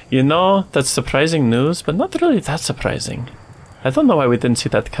 You know, that's surprising news, but not really that surprising. I don't know why we didn't see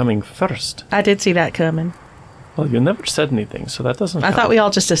that coming first. I did see that coming. Well, you never said anything, so that doesn't I count. thought we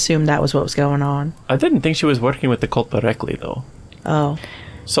all just assumed that was what was going on. I didn't think she was working with the cult directly, though. Oh.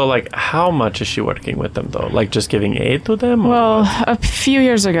 So, like, how much is she working with them, though? Like, just giving aid to them? Well, what? a few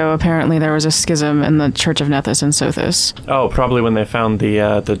years ago, apparently, there was a schism in the Church of Nethys in Sothis. Oh, probably when they found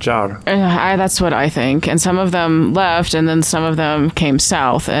the jar. That's what I think. And some of them left, and then some of them came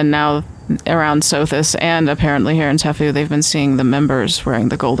south, and now around Sothis and apparently here in Tefu, they've been seeing the members wearing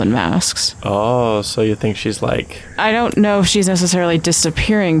the golden masks. Oh, so you think she's like... I don't know if she's necessarily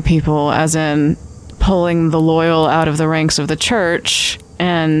disappearing people, as in pulling the loyal out of the ranks of the church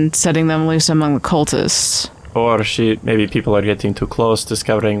and setting them loose among the cultists. Or maybe people are getting too close,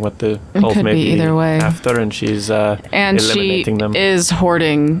 discovering what the cult could may be either way. after, and she's And eliminating them. she is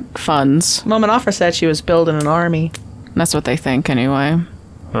hoarding funds. Momenoffra said she was building an army. That's what they think, anyway.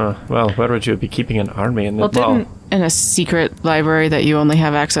 Well, where would you be keeping an army? In In a secret library that you only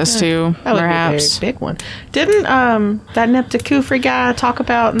have access to, That would perhaps. be a very big one. Didn't that Neptakufri guy talk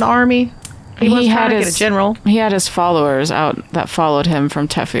about an army? He was trying to get a general. He had his followers out that followed him from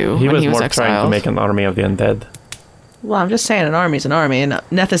Tefu he when was he was more exiled. trying to make an army of the undead. Well, I'm just saying an army's an army, and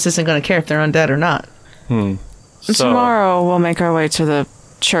Nethys isn't going to care if they're undead or not. So, Tomorrow we'll make our way to the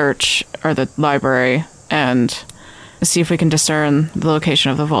church or the library and see if we can discern the location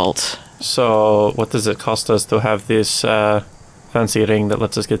of the vault. So, what does it cost us to have this fancy ring that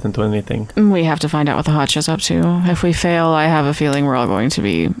lets us get into anything? We have to find out what the Hotch is up to. If we fail, I have a feeling we're all going to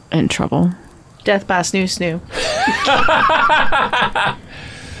be in trouble. Death by snoo.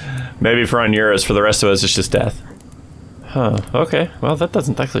 Maybe for Onuras, for the rest of us, it's just death. Huh, okay. Well, that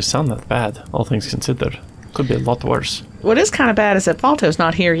doesn't actually sound that bad, all things considered. Could be a lot worse. What is kind of bad is that Falto's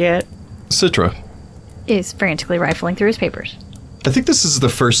not here yet. Citra, Is frantically rifling through his papers. I think this is the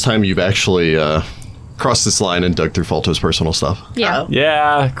first time you've actually crossed this line and dug through Falto's personal stuff. Yeah. Uh-oh.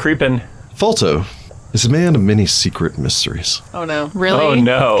 Yeah, creeping. Falto is a man of many secret mysteries. Oh, no. Really? Oh,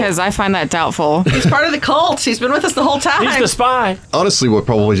 no. Because I find that doubtful. He's part of the cult. He's been with us the whole time. He's the spy. Honestly, what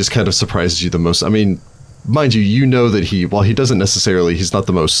probably just kind of surprises you the most, I mean, mind you, you know that while he doesn't necessarily, he's not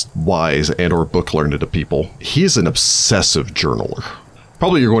the most wise and or book learned of people, he is an obsessive journaler.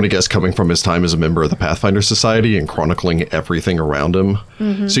 Probably you're going to guess coming from his time as a member of the Pathfinder Society and chronicling everything around him.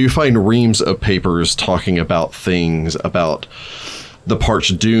 Mm-hmm. So you find reams of papers talking about things about the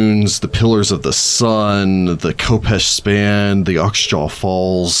parched dunes, the pillars of the sun, the Kopesh span, the Oxjaw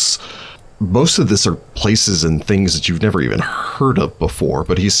Falls. Most of this are places and things that you've never even heard of before,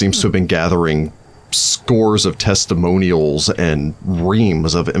 but he seems to have been gathering scores of testimonials and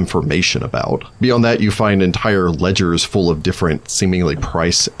reams of information about. Beyond that, you find entire ledgers full of different seemingly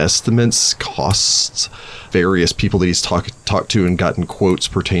price estimates, costs, various people that he's talked to and gotten quotes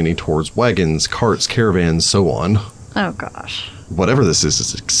pertaining towards wagons, carts, caravans, so on. Oh, gosh. Whatever this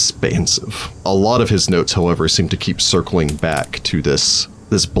is expansive. A lot of his notes, however, seem to keep circling back to this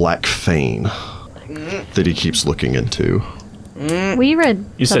black fane that he keeps looking into. We read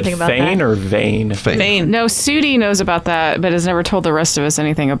You said something about Fane that. or Vane? Fane. Fane. No, Sudi knows about that, but has never told the rest of us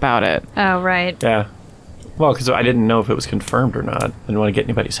anything about it. Oh, right. Yeah. Well, because I didn't know if it was confirmed or not. I didn't want to get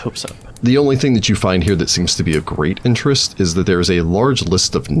anybody's hopes up. The only thing that you find here that seems to be of great interest is that there is a large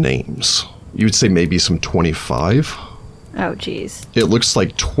list of names. You would say maybe some 25. Oh, jeez. It looks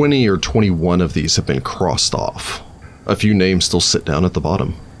like 20 or 21 of these have been crossed off. A few names still sit down at the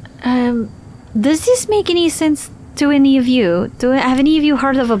bottom. Does this make any sense to any of you? Have any of you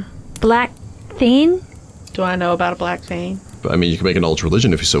heard of a black thing? Do I know about a black Fane? But, I mean, you can make an knowledge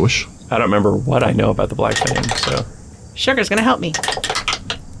religion if you so wish. I don't remember what I know about the Black Fane, so... Sugar's going to help me.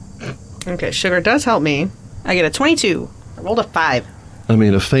 Okay, Sugar does help me. I get a 22. I rolled a 5. I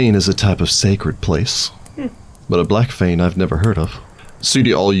mean, a fane is a type of sacred place. But a black fane I've never heard of.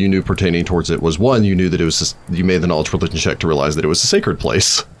 Sudi, all you knew pertaining towards it was, one, you knew that it was, you made the knowledge religion check to realize that it was a sacred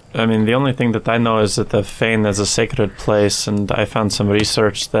place. I mean, the only thing that I know is that the Fane is a sacred place, and I found some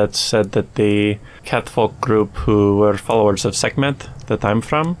research that said that the catfolk group who were followers of Sekhmet, that I'm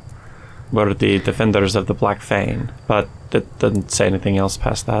from, were the defenders of the Black Fane, but it didn't say anything else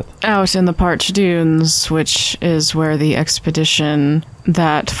past that. Out in the Parched Dunes, which is where the expedition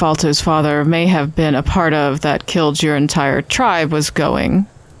that Falto's father may have been a part of that killed your entire tribe was going.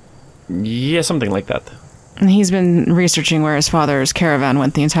 Yeah, something like that. And he's been researching where his father's caravan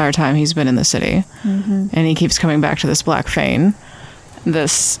went the entire time he's been in the city. Mm-hmm. And he keeps coming back to this Black Fane.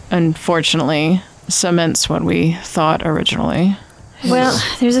 This, unfortunately, cements what we thought originally. Well,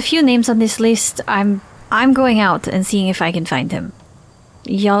 there's a few names on this list. I'm going out and seeing if I can find him.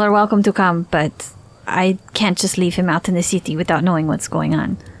 Y'all are welcome to come, but I can't just leave him out in the city without knowing what's going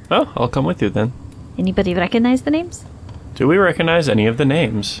on. Oh, I'll come with you then. Anybody recognize the names? Do we recognize any of the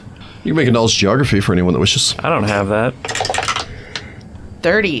names? You can make a knowledge geography for anyone that wishes. I don't have that.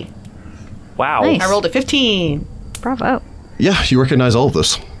 30. Wow. Nice. I rolled a 15. Bravo. Yeah, you recognize all of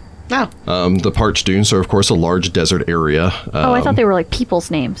this. No. The parched dunes are, of course, a large desert area. I thought they were like people's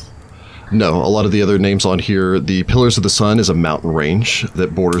names. No, a lot of the other names on here. The Pillars of the Sun is a mountain range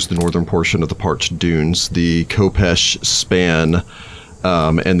that borders the northern portion of the parched dunes. The Kopesh Span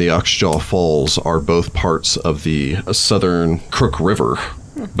and the Oxjaw Falls are both parts of the southern Crook River,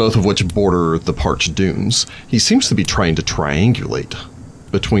 both of which border the parched dunes. He seems to be trying to triangulate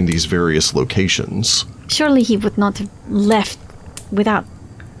between these various locations. Surely he would not have left without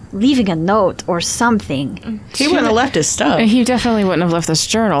leaving a note or something. He wouldn't have left his stuff. He definitely wouldn't have left this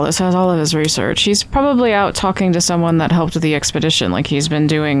journal. This has all of his research. He's probably out talking to someone that helped with the expedition, like he's been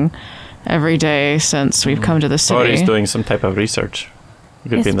doing every day since we've come to the city. Or he's doing some type of research. He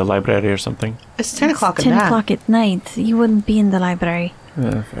could Yes. be in the library or something. It's 10 o'clock at 10 night. o'clock at night. You wouldn't be in the library.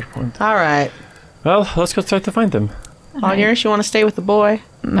 Yeah, fair point. All right. Well, let's go try to find him. Onuris, you want to stay with the boy?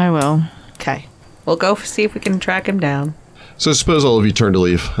 I will. Okay. We'll go see if we can track him down. So suppose all of you turn to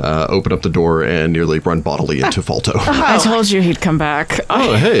leave, open up the door, and nearly run bodily into Falto. I told you he'd come back.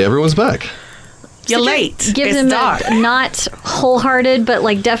 Oh, hey, everyone's back. You're late. Gives It's him dark. a not wholehearted, but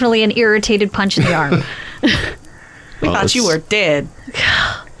like definitely an irritated punch in the arm. We thought you were dead.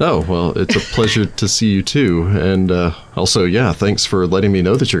 Oh, well, it's a pleasure to see you too. And also, yeah, thanks for letting me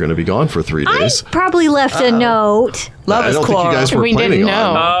know that you're going to be gone for 3 I days. probably left a note. Love I is don't think you quarrel. guys were We planning didn't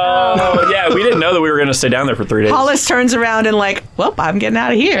on. know. Oh, yeah, we didn't know that we were going to stay down there for 3 days. Hollis turns around and like, well, I'm getting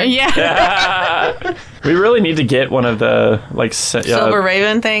out of here. Yeah. We really need to get one of the, like, Silver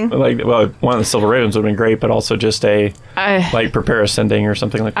Raven thing. like, well, one of the Silver Ravens would have been great, but also just a, like, prepare a sending or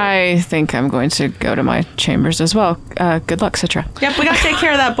something like that. I think I'm going to go to my chambers as well. Good luck, Citra. Yep, we got to take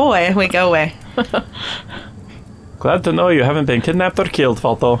care of that boy. We go away. Glad to know you haven't been kidnapped or killed,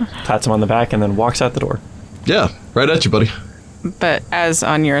 Falto. Pats him on the back and then walks out the door. Yeah, right at you, buddy. But as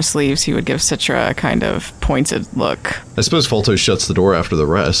Onuris leaves, he would give Citra a kind of pointed look. I suppose Falto shuts the door after the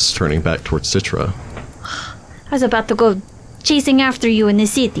rest, turning back towards Citra. I was about to go chasing after you in the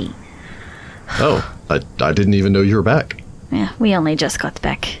city. Oh, I didn't even know you were back. Yeah, we only just got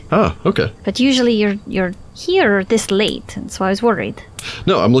back. Oh, okay. But usually you're here this late, and so I was worried.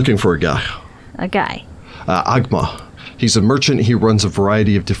 No, I'm looking for a guy. A guy. Agma. He's a merchant. He runs a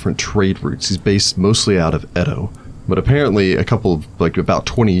variety of different trade routes. He's based mostly out of Edo. But apparently about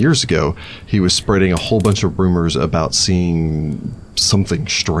 20 years ago, he was spreading a whole bunch of rumors about seeing something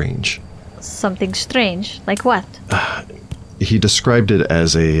strange. Something strange. Like what? He described it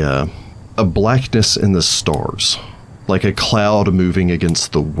as a blackness in the stars, like a cloud moving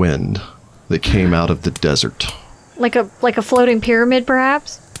against the wind that came out of the desert. Like a floating pyramid,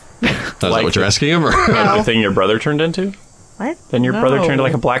 perhaps? Is that Like what you're asking him? Or? No. The thing your brother turned into? What? Then your brother No. turned into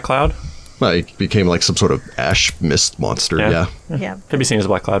like a black cloud? Well, he became like some sort of ash mist monster, yeah. Yeah, Could be seen as a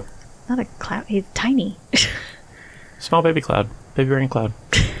black cloud. not a cloud. He's tiny. Small baby cloud. Baby rain cloud.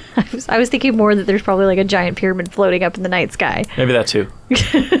 I was thinking more that there's probably like a giant pyramid floating up in the night sky. Maybe that too.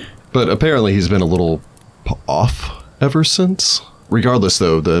 But apparently he's been a little off ever since. Regardless,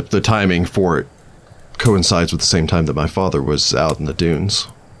 though, the timing for it coincides with the same time that my father was out in the dunes.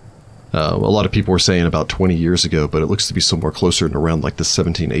 A lot of people were saying about 20 years ago, but it looks to be somewhere closer in around like the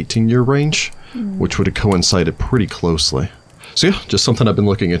 17, 18 year range, which would have coincided pretty closely. So yeah, just something I've been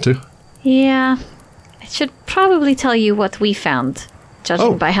looking into. Yeah. I should probably tell you what we found, judging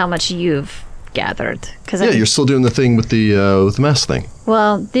Oh. by how much you've gathered. Cause Yeah, you're still doing the thing with the mask thing.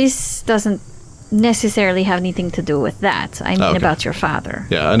 Well, this doesn't necessarily have anything to do with that. I mean Okay. about your father.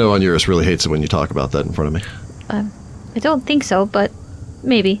 Yeah, I know Onuris really hates it when you talk about that in front of me. I don't think so, but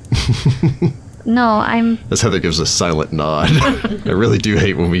maybe. No, I'm... As Heather gives a silent nod. I really do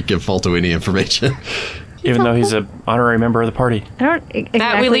hate when we give Falto any information. Even though he's an honorary member of the party. I don't exactly...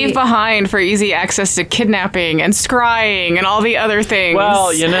 That we leave behind for easy access to kidnapping and scrying and all the other things.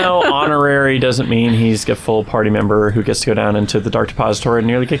 Well, you know, honorary doesn't mean he's a full party member who gets to go down into the Dark Depository and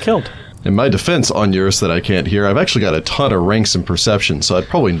nearly get killed. In my defense, Onuris, that I can't hear, I've actually got a ton of ranks and perception, so I'd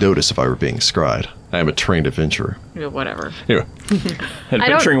probably notice if I were being scryed. I am a trained adventurer. Yeah, whatever. Anyway,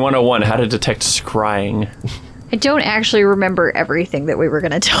 Adventuring 101, how to detect scrying. I don't actually remember everything that we were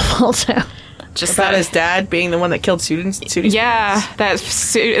going to tell Falto. Just About that, his dad being the one that killed Sudi's yeah, that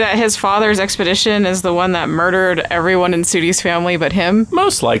his father's expedition is the one that murdered everyone in Sudi's family but him.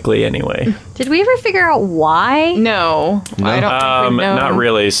 Most likely, anyway. Did we ever figure out why? No, I don't think we know. Not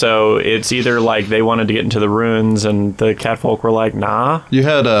really. So it's either like they wanted to get into the ruins and the catfolk were like, nah. you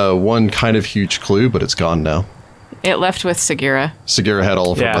had one kind of huge clue, but it's gone now. It left with Sagira. Sagira had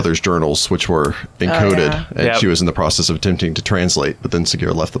all of her Yeah. mother's journals, which were encoded, yeah. and Yep. she was in the process of attempting to translate, but then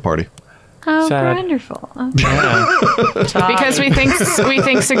Sagira left the party. Oh, Sad. wonderful. Because we think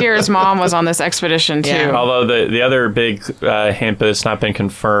Sagira's mom was on this expedition too. Yeah. Although the other big hint that's not been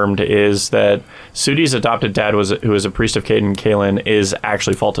confirmed is that Sudi's adopted dad, who was a priest of Caden Kalen, is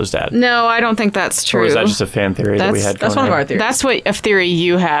actually Falto's dad. No, I don't think that's true. Or is that just a fan theory that we had? That's one of our theories. That's what a theory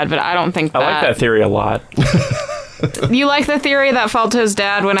you had, but I don't think I like that theory a lot. You like the theory that Falto's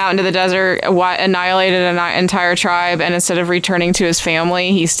dad went out into the desert, annihilated an entire tribe, and instead of returning to his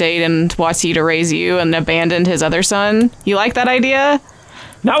family, he stayed in Wati to raise you and abandoned his other son? You like that idea?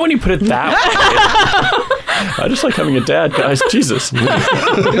 Not when you put it that way. I just like having a dad, guys. Jesus.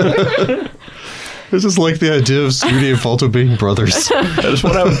 I just like the idea of Sudi and Falto being brothers. I just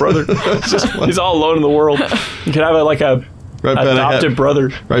want to have a brother. He's all alone in the world. You could have a adopted brother.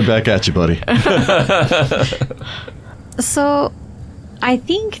 Right back at you, buddy. So, I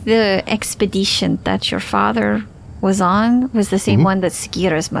think the expedition that your father was on was the same one that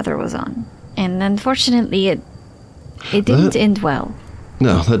Sagira's mother was on. And unfortunately, it didn't end well.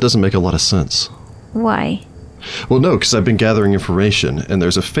 No, that doesn't make a lot of sense. Why? Well, no, because I've been gathering information, and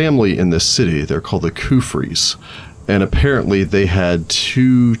there's a family in this city. They're called the Kufris. And apparently they had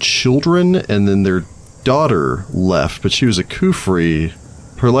 2 children, and then their daughter left, but she was a Kufri.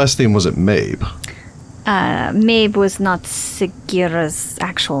 Her last name wasn't Mabe. Mabe was not Sagira's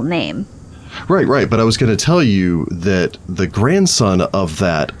actual name. Right. But I was going to tell you that the grandson of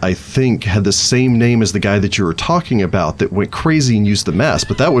that, I think, had the same name as the guy that you were talking about that went crazy and used the mask.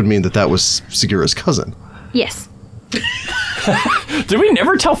 But that would mean that was Sagira's cousin. Yes. Did we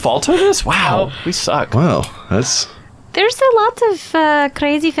never tell Falto this? Wow, we suck. Wow, that's... There's a lot of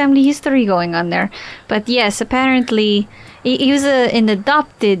crazy family history going on there. But yes, apparently he was an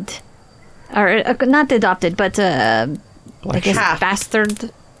adopted, or not adopted, but I guess half.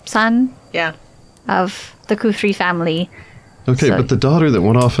 bastard son Yeah. of the Kufri family. Okay, So- but the daughter that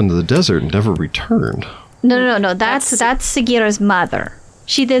went off into the desert and never returned. No. That's Sagira's mother.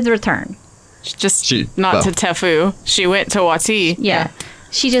 She did return. Not to Tefu. She went to Wati. Yeah.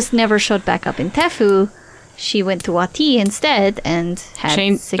 She just never showed back up in Tefu. She went to Wati instead and had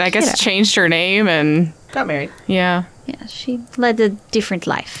Sagira. Changed her name and Got married. yeah. Yeah, she led a different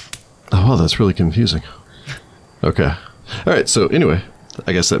life. Oh, wow, that's really confusing. Okay. All right, so anyway,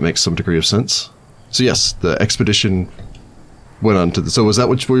 I guess that makes some degree of sense. So yes, the expedition went on to... So was that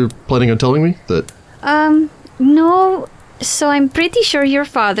what you were planning on telling me? That... No. So I'm pretty sure your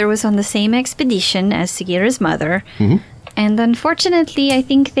father was on the same expedition as Sagira's mother. Mm-hmm. And unfortunately, I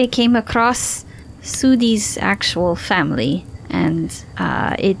think they came across Sudi's actual family. And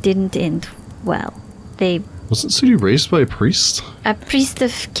it didn't end well. Wasn't Sudi raised by a priest? A priest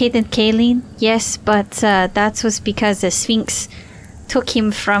of Caden Kalen, yes, but that was because the Sphinx took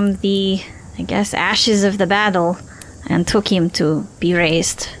him from the, I guess, ashes of the battle and took him to be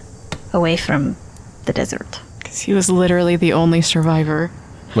raised away from the desert. Because he was literally the only survivor.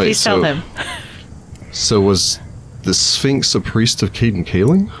 Wait, Please tell him. So was the Sphinx a priest of Caden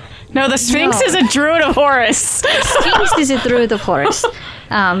Kaling? No, the Sphinx No. is a druid of Horus. Sphinx is a druid of Horus.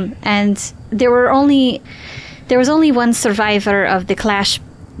 And there was only one survivor of the clash.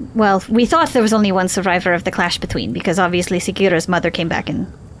 Well, we thought there was only one survivor of the clash between, because obviously Sagira's mother came back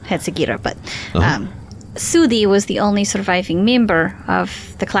and had Sagira, but Sudi was the only surviving member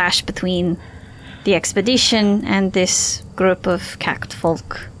of the clash between the expedition and this group of Cact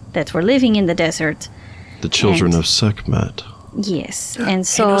folk that were living in the desert. The children And- of Sekhmet. Yes, and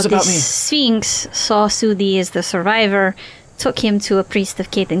so knows about me. this Sphinx saw Sudi as the survivor, took him to a priest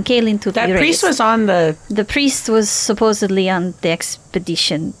of Caden Kalen to That be priest raised. was on the... The priest was supposedly on the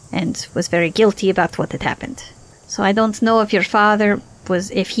expedition and was very guilty about what had happened. So I don't know if your father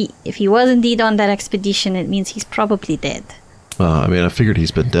was... If he was indeed on that expedition, it means he's probably dead. I mean, I figured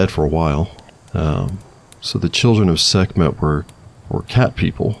he's been dead for a while. So the children of Sekhmet were cat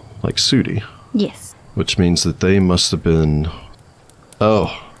people, like Sudi, Yes. which means that they must have been...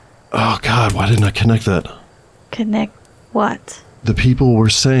 Oh God, why didn't I connect that? Connect what? The people were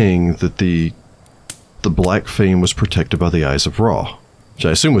saying that the Black Fame was protected by the eyes of Ra, which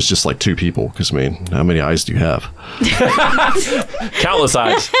I assume was just like 2 people, because, I mean, how many eyes do you have? Countless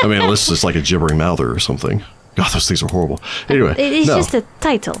eyes. I mean, unless it's like a gibbering mouther or something. God, those things are horrible. Anyway, It is no. just a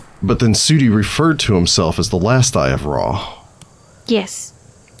title. But then Sudi referred to himself as the last eye of Ra, Yes.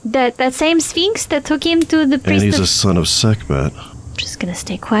 That same Sphinx that took him to the and priest he's of... a son of Sekhmet. Just gonna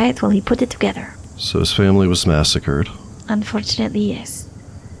stay quiet while he put it together. So his family was massacred. Unfortunately, yes.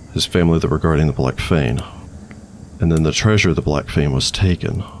 His family that were guarding the Black Fane. And then the treasure of the Black Fane was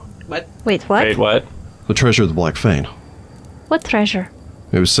taken. What? Wait, what? Wait, what? The treasure of the Black Fane. What treasure?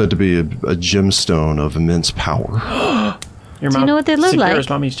 It was said to be a gemstone of immense power. Your Do you know what they look like? Sagira's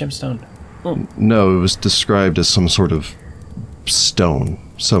mommy's gemstone. No, it was described as some sort of stone.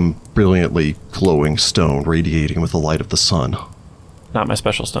 Some brilliantly glowing stone radiating with the light of the sun. Not my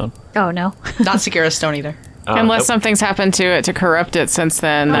special stone. Oh, no. Not Segura's stone either. Unless Nope. something's happened to it to corrupt it since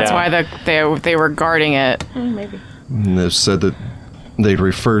then. That's Yeah. why they were guarding it. Maybe. And they've said that they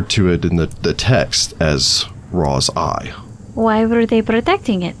referred to it in the text as Raw's Eye. Why were they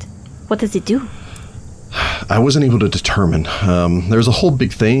protecting it? What does it do? I wasn't able to determine. There's a whole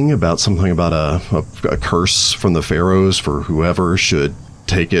big thing about something about a curse from the pharaohs for whoever should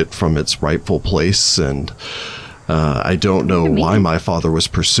take it from its rightful place, and I don't know why my father was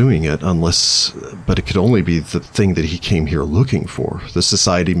pursuing it, but it could only be the thing that he came here looking for. The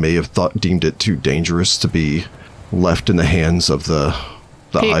society may have deemed it too dangerous to be left in the hands of the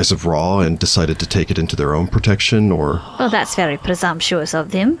Eyes of Ra and decided to take it into their own protection, or... Well, that's very presumptuous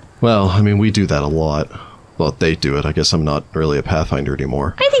of them. Well, I mean, we do that a lot. Well, they do it. I guess I'm not really a Pathfinder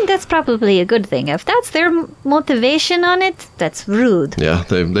anymore. I think that's probably a good thing. If that's their motivation on it, that's rude. Yeah,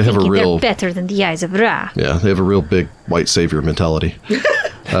 they have a Thinking real... they're better than the Eyes of Ra. Yeah, they have a real big white savior mentality.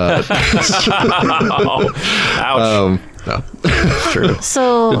 Ouch. No. True.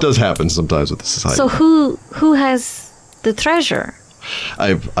 So, It does happen sometimes with the society. so who has the treasure?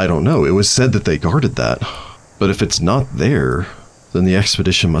 I don't know. It was said that they guarded that. But if it's not there, then the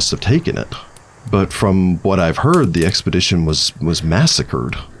expedition must have taken it. But from what I've heard, the expedition was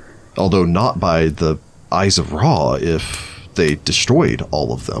massacred. Although not by the Eyes of Ra if they destroyed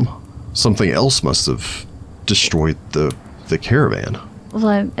all of them. Something else must have destroyed the caravan.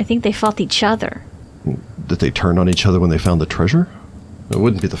 Well, I think they fought each other. Did they turn on each other when they found the treasure? It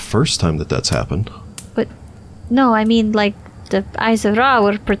wouldn't be the first time that that's happened. But, no, I mean, like, the Eyes of Ra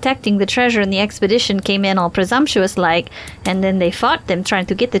were protecting the treasure and the expedition came in all presumptuous-like, and then they fought them trying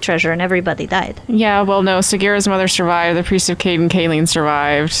to get the treasure and everybody died. Yeah, well, no, Segura's mother survived. The priest of Caden, Kaleen,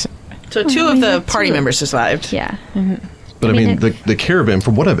 survived. So two of the party members survived. Yeah. But I I mean, mean, the caravan,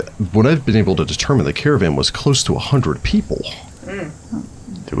 from what I've been able to determine, the caravan was close to 100 people.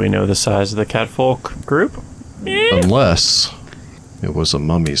 Do we know the size of the catfolk group? Unless it was a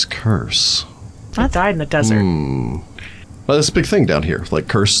mummy's curse. They died in the desert. Well, that's a big thing down here, like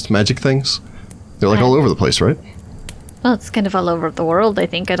cursed magic things. They're like all over the place, right? Well, it's kind of all over the world, I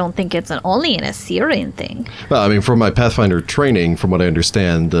think. I don't think it's only an Assyrian thing. Well, I mean, from my Pathfinder training, from what I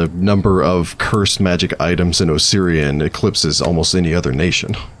understand, the number of cursed magic items in Osirian eclipses almost any other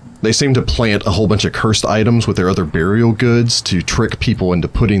nation. They seem to plant a whole bunch of cursed items with their other burial goods to trick people into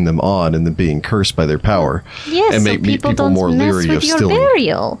putting them on and then being cursed by their power. Yes, and so make people people don't more mess leery with of your stealing.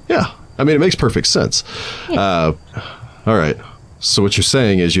 burial. Yeah, I mean, it makes perfect sense. Yeah. All right. So what you're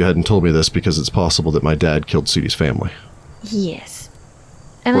saying is you hadn't told me this because it's possible that my dad killed Sudi's family. Yes.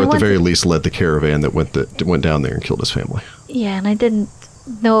 And Or I at the very wanted- least led the caravan that went down there and killed his family. Yeah, and I didn't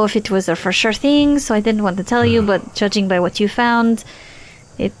know if it was a for sure thing, so I didn't want to tell you, but judging by what you found,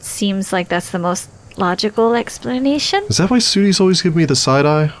 it seems like that's the most logical explanation. Is that why Sudi's always give me the side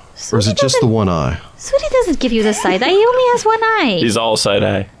eye? Or is Sudi it just the doesn't- one eye? Sudi doesn't give you the side eye, he only has one eye. He's all side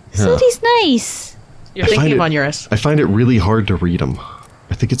eye. Sudi's nice. You're I find thinking it- of Onuris. I find it really hard to read him.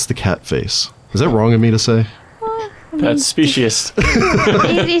 I think it's the cat face. Is that wrong of me to say? That's specious.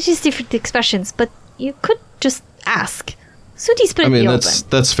 It's just different expressions, but you could just ask. Sudi's I pretty mean, open.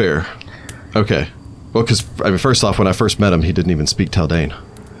 that's fair. Okay. Well, because, I mean, first off, when I first met him, he didn't even speak Taldane.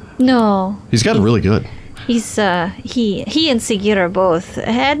 No, He's gotten really good. he's he and Segura both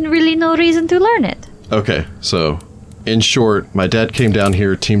had really no reason to learn it. Okay, so, in short, my dad came down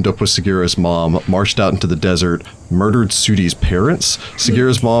here, teamed up with Segura's mom, marched out into the desert, murdered Sudi's parents.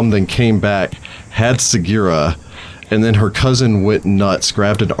 Segura's mom then came back, had Segura, and then her cousin went nuts,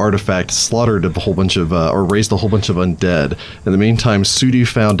 grabbed an artifact, slaughtered a whole bunch of, or raised a whole bunch of undead. In the meantime, Sudi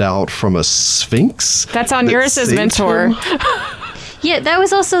found out from a sphinx. That's that Onuris' saved mentor. him. Yeah, that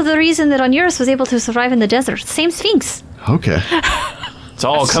was also the reason that Onuris was able to survive in the desert. Same Sphinx. Okay. It's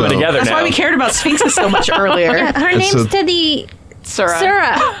all coming So- together That's now. why we cared about sphinxes so much earlier. Her And name's so- Teddy Sura.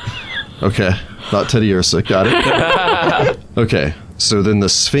 Sura. Okay. Not Teddy Ursa. Got it. Okay. So then the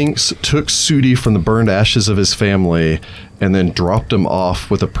Sphinx took Sudi from the burned ashes of his family and then dropped him off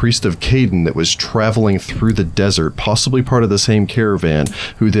with a priest of Caden that was traveling through the desert, possibly part of the same caravan,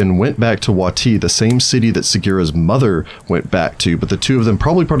 who then went back to Wati, the same city that Segura's mother went back to, but the two of them,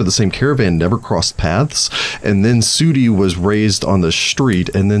 probably part of the same caravan, never crossed paths. And then Sudi was raised on the street,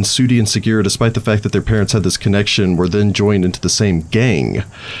 and then Sudi and Segura, despite the fact that their parents had this connection, were then joined into the same gang,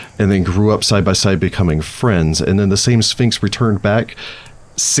 and then grew up side by side becoming friends. And then the same Sphinx returned back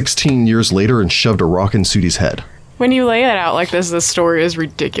 16 years later and shoved a rock in Sudi's head. When you lay it out like this story is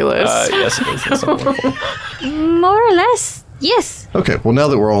ridiculous. Yes, it is. Yes, More or less, yes. Okay, well, now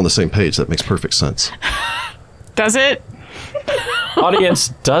that we're all on the same page, that makes perfect sense. Does it? Audience,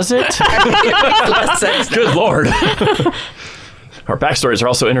 does it? Good lord. Our backstories are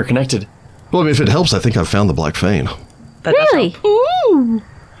also interconnected. Well, I mean, if it helps, I think I've found the Black Fane. That does Really? help. Ooh.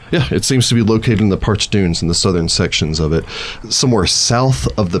 Yeah, it seems to be located in the parched dunes in the southern sections of it, somewhere south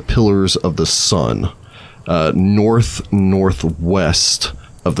of the Pillars of the Sun, northwest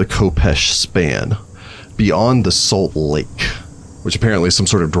of the Kopesh span, beyond the Salt Lake, which apparently is some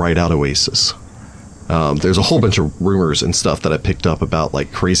sort of dried out oasis. There's a whole bunch of rumors and stuff that I picked up about,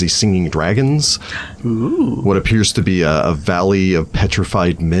 like crazy singing dragons, what appears to be a valley of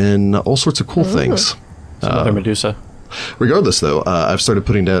petrified men, all sorts of cool things. Another Medusa. Regardless, though, I've started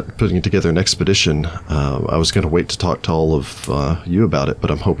putting together an expedition. I was going to wait to talk to all of you about it, but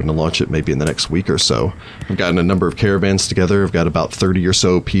I'm hoping to launch it maybe in the next week or so. I've gotten a number of caravans together. I've got about 30 or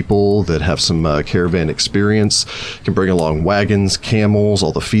so people that have some caravan experience, can bring along wagons, camels,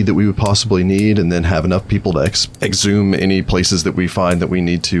 all the feed that we would possibly need, and then have enough people to exhume any places that we find that we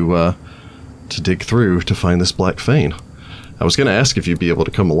need to dig through to find this Black Fane. I was going to ask if you'd be able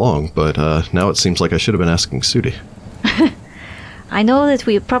to come along, but now it seems like I should have been asking Sudi. I know that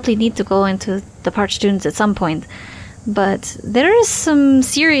we probably need to go into the parched dunes at some point, but there is some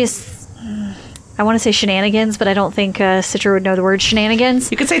serious, I want to say shenanigans, but I don't think Citra would know the word shenanigans.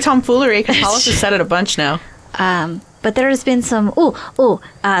 You could say tomfoolery, because Hollis has said it a bunch now. But there has been some,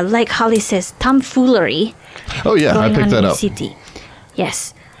 like Holly says, tomfoolery. Oh, yeah, I going picked on that in the up. city.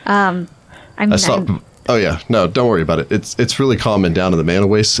 Yes. I mean, I saw. Oh yeah, no, don't worry about it. It's really calming down in the Mana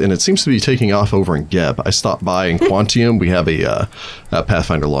Wastes, and it seems to be taking off over in Geb. I stopped by in Quantium. We have a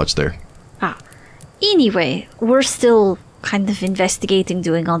Pathfinder Lodge there. Anyway, we're still kind of investigating,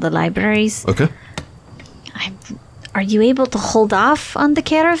 doing all the libraries. Okay. Are you able to hold off on the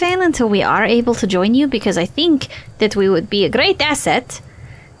caravan until we are able to join you? Because I think that we would be a great asset.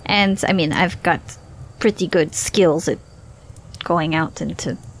 And, I mean, I've got pretty good skills at going out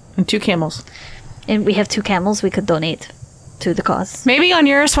into... And 2 camels. And we have 2 camels we could donate to the cause. Maybe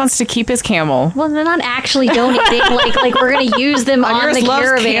Onuris wants to keep his camel. Well, they're not actually donating. like we're going to use them on Onuris the loves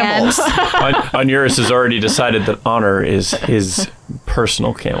caravan. camels. Onuris has already decided that Honor is his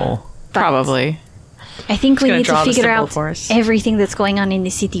personal camel. Probably. I think we gonna need to draw the figure symbol out for us. everything that's going on in the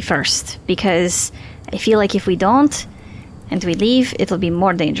city first. Because I feel like if we don't, and we leave, it'll be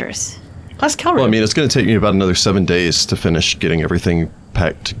more dangerous. Plus Kelru. Well, I mean, it's going to take me about another 7 days to finish getting everything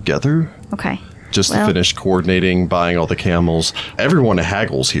packed together. Okay. Just to finish coordinating, buying all the camels. Everyone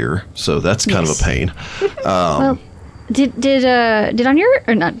haggles here, so that's kind of a pain. Well, did Onuris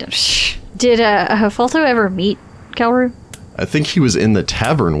or not? Did Falto ever meet Kelru? I think he was in the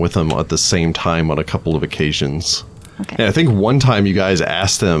tavern with them at the same time on a couple of occasions. Okay. And I think one time you guys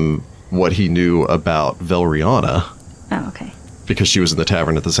asked him what he knew about Velriana. Oh, okay. Because she was in the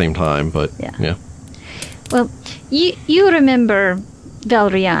tavern at the same time, but yeah. Well, you remember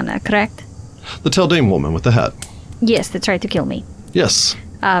Velriana, correct? The Teldane woman with the hat. Yes, that tried to kill me. Yes.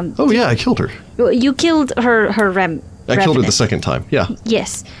 Yeah, I killed her. You killed her I killed her revenant. the second time, yeah.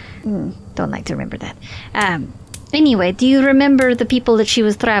 Yes. Don't like to remember that. Anyway, do you remember the people that she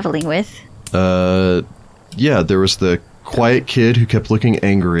was traveling with? Yeah, there was the quiet kid who kept looking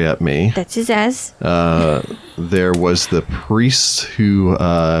angry at me. That's his ass. There was the priest who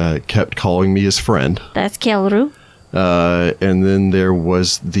kept calling me his friend. That's Kelru. And then there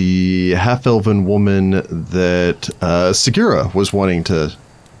was the half-elven woman that Segura was wanting to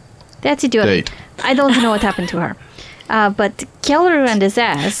That's idiot. date. I don't know what happened to her. But Kelru and his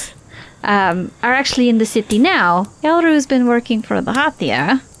ass are actually in the city now. Kelru's been working for the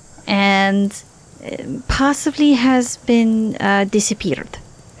Hatia and possibly has been disappeared.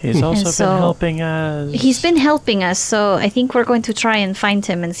 He's also so been helping us. He's been helping us, so I think we're going to try and find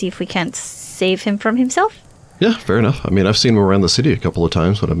him and see if we can't save him from himself. Yeah, fair enough. I mean, I've seen him around the city a couple of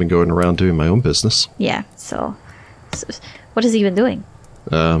times when I've been going around doing my own business. Yeah, so what has he been doing?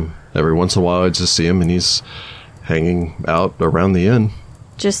 Every once in a while I just see him and he's hanging out around the inn.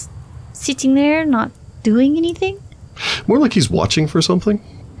 Just sitting there, not doing anything? More like he's watching for something.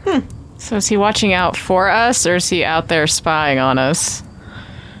 So is he watching out for us, or is he out there spying on us?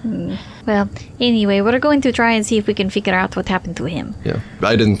 Well, anyway, we're going to try and see if we can figure out what happened to him. Yeah,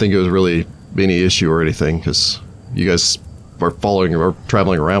 I didn't think it was really any issue or anything because you guys are following or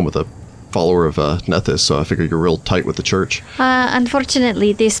traveling around with a follower of Nethys, so I figured you're real tight with the church.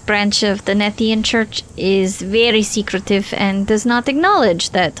 Unfortunately, this branch of the Nethian church is very secretive and does not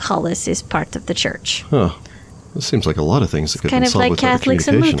acknowledge that Hollis is part of the church. Huh. This seems like a lot of things that could Kind be of solved like with better Catholics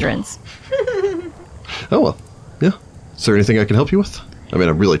and communication. Lutherans. Oh, well. Yeah. Is there anything I can help you with? I mean,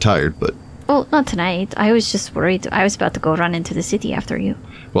 I'm really tired, but... Oh, not tonight. I was just worried. I was about to go run into the city after you.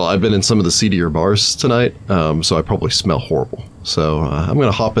 Well, I've been in some of the seedier bars tonight, so I probably smell horrible. So I'm going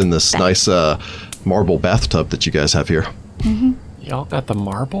to hop in this nice marble bathtub that you guys have here. Mm-hmm. Y'all got the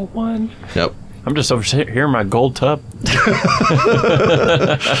marble one? Yep. I'm just over here in my gold tub.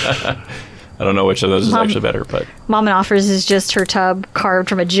 I don't know which of those is actually better, but... Mama offers is just her tub carved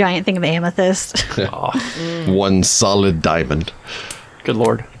from a giant thing of amethyst. One solid diamond. Good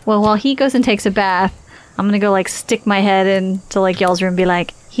lord. Well, while he goes and takes a bath, I'm gonna go, stick my head into, y'all's room and be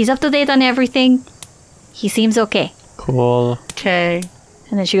like, he's up to date on everything. He seems okay. Cool. Okay.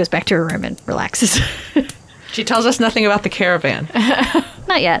 And then she goes back to her room and relaxes. She tells us nothing about the caravan.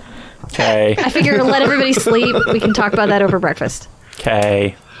 Not yet. Okay. I figure let everybody sleep. We can talk about that over breakfast.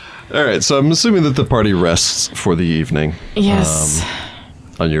 Okay. All right, so I'm assuming that the party rests for the evening. Yes.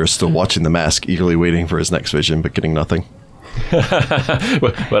 You're still watching the mask, eagerly waiting for his next vision, but getting nothing.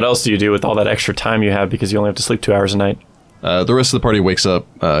 What else do you do with all that extra time you have because you only have to sleep 2 hours a night? The rest of the party wakes up,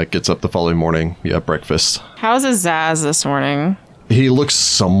 gets up the following morning. You have breakfast. How's Azaz this morning? He looks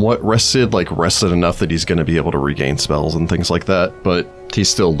somewhat rested, rested enough that he's going to be able to regain spells and things like that, but he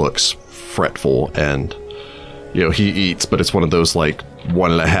still looks fretful and, he eats, but it's one of those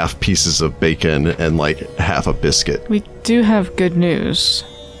 1.5 pieces of bacon and half a biscuit. We do have good news.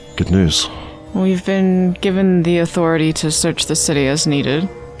 Good news. We've been given the authority to search the city as needed.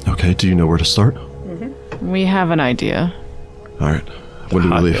 Okay, do you know where to start? We have an idea. All right. When do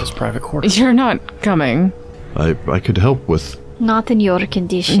we leave? Private quarters. You're not coming. I could help with... Not in your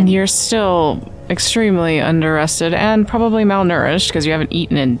condition. You're still extremely underrested and probably malnourished because you haven't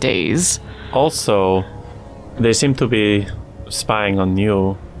eaten in days. Also, they seem to be spying on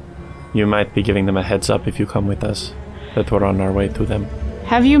you. You might be giving them a heads up if you come with us, that we're on our way to them.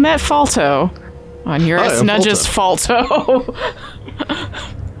 Have you met Falto? On Eurus nudges Falto.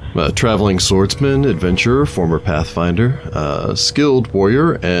 Traveling swordsman, adventurer, former pathfinder, skilled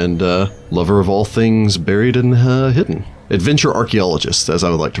warrior, and lover of all things buried and hidden. Adventure archaeologist, as I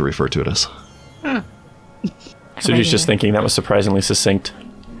would like to refer to it as. So you're just thinking that was surprisingly succinct.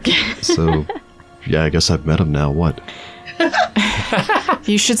 So, yeah, I guess I've met him now. What?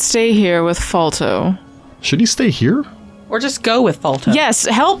 You should stay here with Falto. Should he stay here? Or just go with Falto. Yes,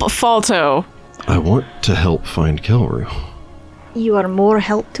 help Falto. I want to help find Kelru. You are more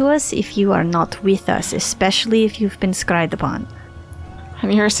help to us if you are not with us, especially if you've been scryed upon.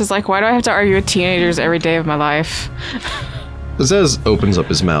 And Eurus is like, why do I have to argue with teenagers every day of my life? Azaz opens up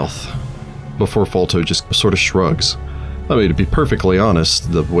his mouth before Falto just sort of shrugs. I mean, to be perfectly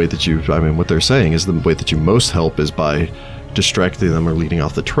honest, the way that what they're saying is the way that you most help is by distracting them or leading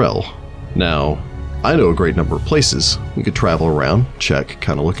off the trail. Now, I know a great number of places. We could travel around, check,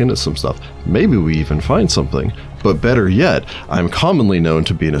 kind of look into some stuff. Maybe we even find something. But better yet, I'm commonly known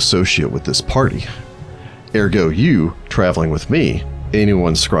to be an associate with this party. Ergo, you, traveling with me,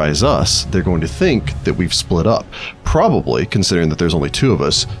 anyone scries us, they're going to think that we've split up. Probably, considering that there's only 2 of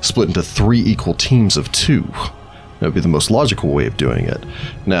us, split into 3 equal teams of 2. That would be the most logical way of doing it.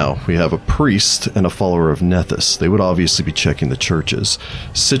 Now, we have a priest and a follower of Nethys. They would obviously be checking the churches.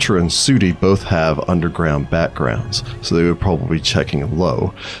 Citra and Sudi both have underground backgrounds, so they would probably be checking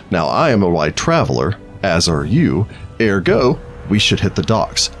low. Now, I am a wide traveler, as are you. Ergo, we should hit the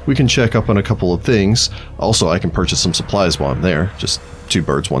docks. We can check up on a couple of things. Also, I can purchase some supplies while I'm there. Just 2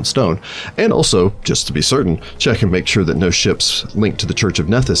 birds, 1 stone. And also, just to be certain, check and make sure that no ships linked to the Church of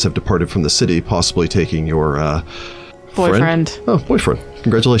Nethys have departed from the city, possibly taking your, Boyfriend. Friend? Oh, boyfriend.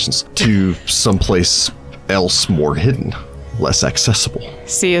 Congratulations. To someplace else more hidden, less accessible.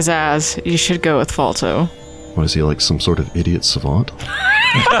 See Azaz, you should go with Falto. What is he, like some sort of idiot savant?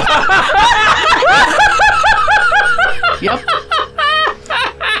 Yep.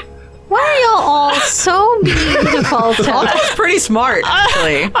 Why are y'all all so mean to Falto? Falto's pretty smart,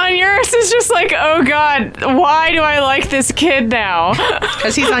 actually. On Eurus is just like, oh god, why do I like this kid now?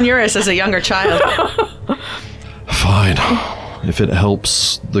 Because he's on Eurus as a younger child. Fine. If it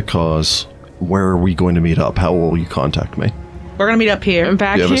helps the cause, where are we going to meet up? How will you contact me? We're going to meet up here.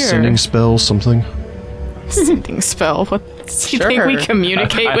 Back Do you have here. a sending spell, something? Sending spell? What? Do you think we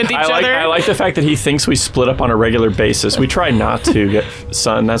communicate with each other? I like the fact that he thinks we split up on a regular basis. We try not to,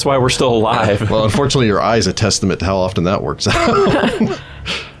 son. That's why we're still alive. Well, unfortunately, your eye is a testament to how often that works out.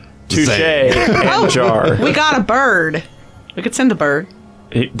 Touche and jar. We got a bird. We could send the bird.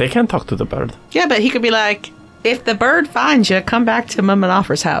 They can't talk to the bird. Yeah, but he could be like, if the bird finds you, come back to Mum and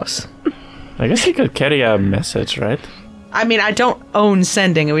Offer's house. I guess he could carry a message, right? I mean, I don't own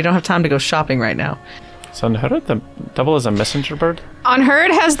sending, and we don't have time to go shopping right now. So on Herd, the double as a messenger bird? On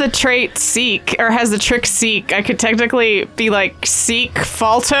Herd has the trait Seek, or has the trick Seek. I could technically be like, Seek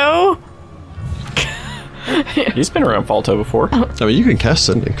Falto? He's been around Falto before. I mean, you can cast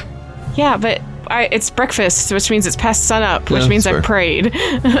sending. Yeah, but it's breakfast, which means it's past sunup, which Yeah, means that's I've prayed.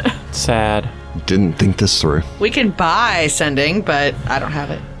 Sad. Didn't think this through. We can buy sending, but I don't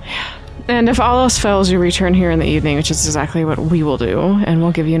have it. And if all else fails, you return here in the evening, which is exactly what we will do, and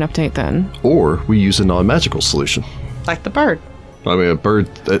we'll give you an update then. Or we use a non-magical solution. Like the bird. I mean, a bird...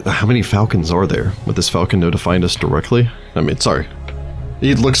 how many falcons are there? Would this falcon know to find us directly? I mean, sorry.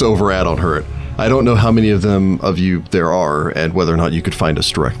 He looks over on her. I don't know how many of you there are, and whether or not you could find us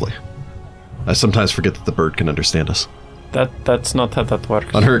directly. I sometimes forget that the bird can understand us. That's not how that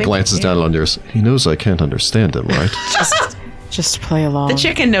works. On her, it glances down on yours. He knows I can't understand him, right? Just play along. The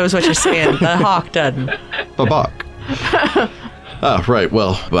chicken knows what you're saying. The hawk doesn't. Babak. Right.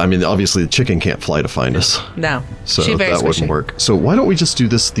 Well, I mean, obviously the chicken can't fly to find us. No. So She's very that squishy. wouldn't work. So why don't we just do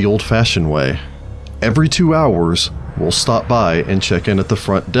this the old-fashioned way? Every 2 hours, we'll stop by and check in at the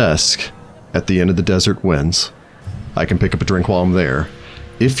front desk at the end of the Desert Winds. I can pick up a drink while I'm there.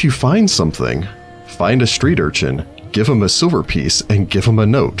 If you find something, find a street urchin, give him a silver piece, and give him a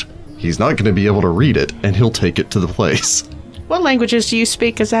note. He's not going to be able to read it, and he'll take it to the place. What languages do you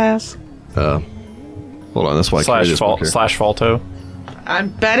speak, Azaz? Hold on, that's why I carry this book here. Slash Falto. I'm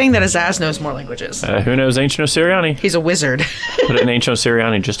betting that Azaz knows more languages. Who knows Ancient Osiriani? He's a wizard. Put it in Ancient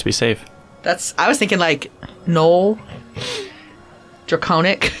Osiriani just to be safe. I was thinking like Knoll,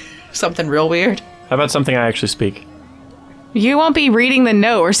 Draconic, something real weird. How about something I actually speak? You won't be reading the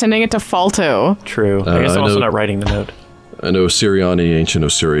note. We're sending it to Falto. True. I guess I'm I also know- not writing the note. I know Siriani, Ancient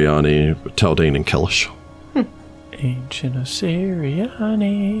Osiriani, Taldane, and Kellish. Ancient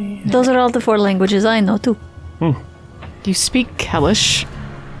Osiriani. Those are all the 4 languages I know too. You speak Kellish.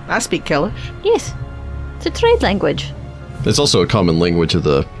 I speak Kellish. Yes. It's a trade language. It's also a common language of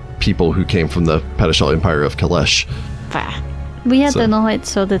the people who came from the Padishal Empire of Kalesh. Bah. We had So- to know it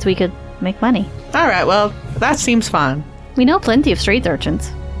so that we could make money. All right, well, that seems fine. We know plenty of street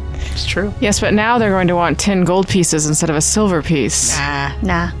urchins. It's true. Yes, but now they're going to want 10 gold pieces instead of a silver piece.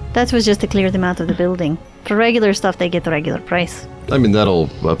 Nah, that was just to clear them out of the building. For regular stuff, they get the regular price. I mean, that'll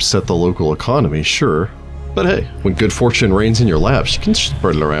upset the local economy, sure. But hey, when good fortune reigns in your laps, you can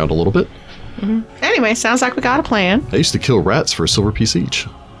spread it around a little bit. Anyway, sounds like we got a plan. I used to kill rats for a silver piece each.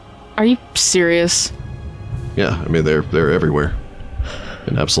 Are you serious? Yeah, I mean, they're everywhere.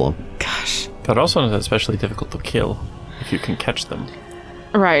 In Absalom. Gosh. But also not especially difficult to kill if you can catch them.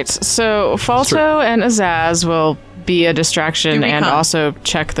 Right, so Falto and Azaz will be a distraction Do and recon. also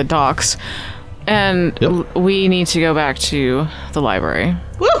check the docks. And Yep. we need to go back to the library.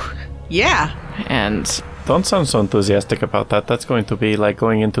 Woo! Yeah. And Don't sound so enthusiastic about that. That's going to be like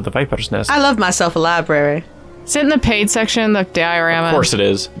going into the Viper's Nest. I love myself a library. is it in the paid section, the diorama? Of course it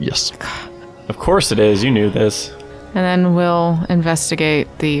is. Yes. Of course it is. You knew this. And then we'll investigate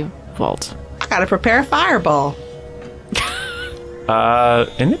the vault. I gotta prepare a fireball.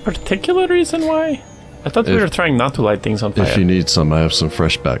 Any particular reason why? I thought we If- were trying not to light things on fire. If you need some, I have some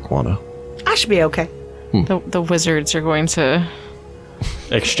fresh back guano. I should be okay. The wizards are going to...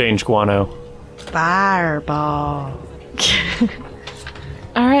 Exchange guano. Fireball.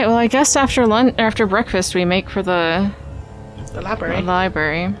 All right, well, I guess after breakfast, we make for the The library.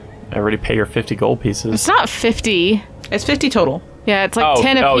 library. I already pay your 50 gold pieces. It's not 50. It's 50 total. Yeah, it's like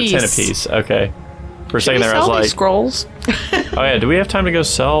 10 apiece. 10 apiece. Okay. For a Should we second there, I was sell these like, scrolls? oh yeah, do we have time to go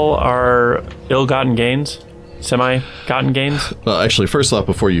sell our ill-gotten gains? Semi-gotten gains? Actually, first off,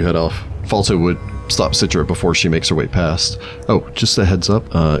 before you head off, Falto would stop Citra before she makes her way past. Oh, just a heads up,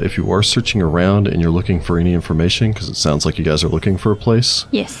 if you are searching around and you're looking for any information, because it sounds like you guys are looking for a place,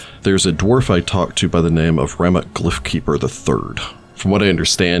 Yes. there's a dwarf I talked to by the name of Ramat Glyphkeeper III. From what I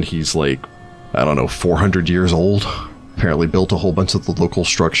understand, he's like, I don't know, 400 years old. Apparently built a whole bunch of the local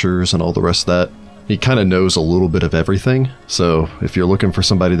structures and all the rest of that. He kind of knows a little bit of everything, so if you're looking for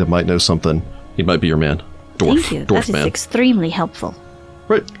somebody that might know something, he might be your man. Dwarf. Thank you. Dwarf That is man. extremely helpful.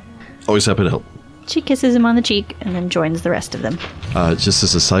 Right. Always happy to help. She kisses him on the cheek and then joins the rest of them. Just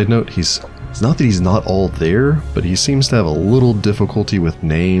as a side note, it's not that he's not all there, but he seems to have a little difficulty with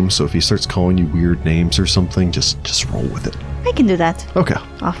names, so if he starts calling you weird names or something, just roll with it. I can do that. Okay.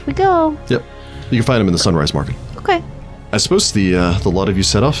 Off we go. Yep. You can find him in the Sunrise Market. Okay. I suppose the lot of you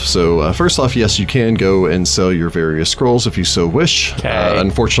set off. So first off, yes, you can go and sell your various scrolls if you so wish. Okay.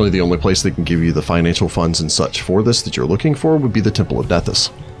 Unfortunately, the only place that can give you the financial funds and such for this that you're looking for would be the Temple of Nethys.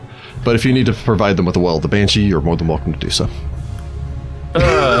 But if you need to provide them with the Well of the Banshee, you're more than welcome to do so.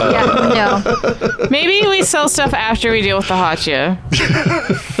 Yeah, no. Maybe we sell stuff after we deal with the Hotya.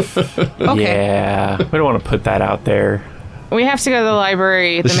 Okay. Yeah. We don't want to put that out there. We have to go to the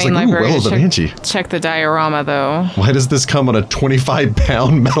library, the It's just main like, ooh, library, Well of the to Banshee. check the diorama, though. Why does this come on a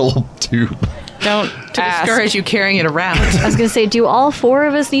 25-pound metal tube? Don't To ask. discourage you carrying it around. I was gonna say, do all 4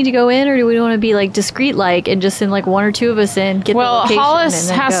 of us need to go in, or do we want to be like discreet, like, and just send like 1 or 2 of us in, get the Well, location, Hollis and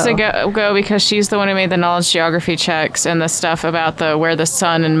then has to go because she's the one who made the knowledge geography checks and the stuff about the where the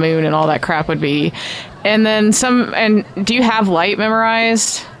sun and moon and all that crap would be. And then and do you have light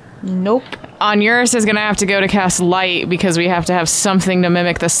memorized? Nope. On yours is going to have to go to cast light because we have to have something to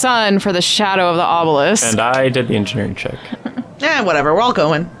mimic the sun for the shadow of the obelisk. And I did the engineering check. Whatever. We're all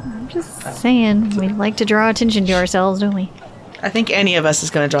going. Just saying, we like to draw attention to ourselves, don't we? I think any of us is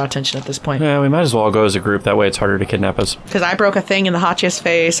going to draw attention at this point. Yeah, we might as well go as a group. That way it's harder to kidnap us. Because I broke a thing in the Hachia's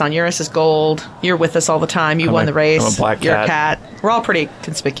face. On Eurus is gold. You're with us all the time. You won the race. I'm a black You're a cat. cat. We're all pretty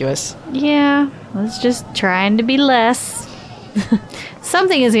conspicuous. Yeah, I was just trying to be less.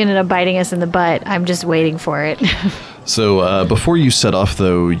 Something is going to end up biting us in the butt. I'm just waiting for it. So before you set off,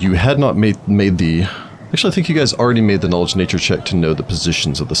 though, you had not made the... Actually, I think you guys already made the knowledge nature check to know the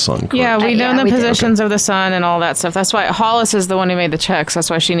positions of the sun, correct? Yeah, we know the we did. positions of the sun and all that stuff. That's why Hollis is the one who made the checks. That's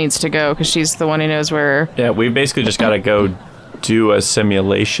why she needs to go, because she's the one who knows where... Yeah, we basically just got to go do a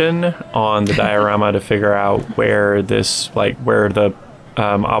simulation on the diorama to figure out where where the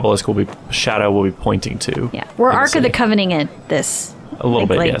obelisk shadow will be pointing to. Yeah, we're in the Ark of the city. Covenant at this. A little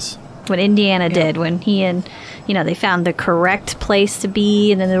bit, like, yes. What Indiana did when he and, they found the correct place to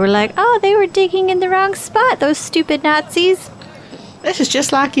be, and then they were like, oh, they were digging in the wrong spot, those stupid Nazis. This is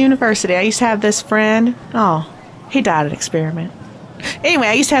just like university. I used to have this friend. Oh, he died at experiment. Anyway,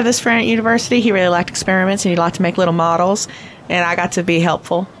 I used to have this friend at university. He really liked experiments, and he liked to make little models, and I got to be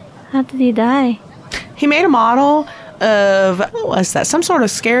helpful. How did he die? He made a model of, what was that, some sort of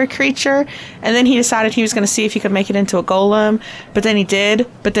scary creature, and then he decided he was going to see if he could make it into a golem, but then he did,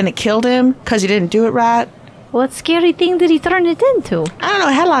 but then it killed him because he didn't do it right. What scary thing did he turn it into? I don't know,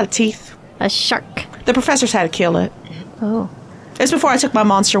 it had a lot of teeth. A shark. The professors had to kill it. Oh. It was before I took my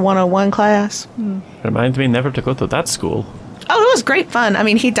Monster 101 class. Reminds me never to go to that school. Oh, it was great fun. I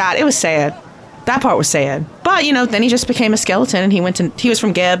mean, he died. It was sad. That part was sad. But, then he just became a skeleton, and he was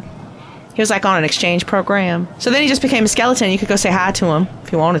from Geb. He was like on an exchange program. So then he just became a skeleton. You could go say hi to him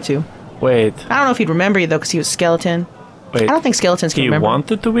if you wanted to. Wait. I don't know if he'd remember you, though, because he was a skeleton. Wait. I don't think skeletons can He remember.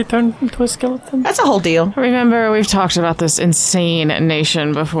 wanted to be turned into a skeleton? That's a whole deal. Remember, we've talked about this insane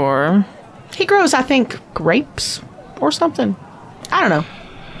nation before. He grows, I think, grapes or something. I don't know.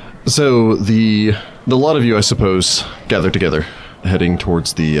 So the lot of you, I suppose, gather together, heading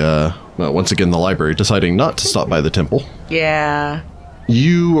towards once again, the library, deciding not to stop by the temple. Yeah.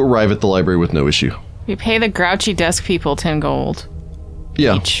 You arrive at the library with no issue. We pay the grouchy desk people 10 gold.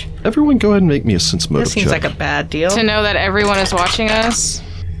 Yeah. Each. Everyone go ahead and make me a sense motive This seems check. like a bad deal. To know that everyone is watching us.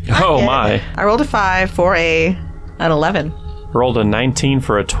 Oh my. I rolled a 5 for an 11. Rolled a 19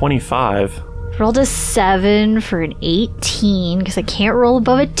 for a 25. Rolled a 7 for an 18, because I can't roll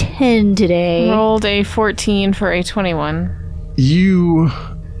above a 10 today. Rolled a 14 for a 21. You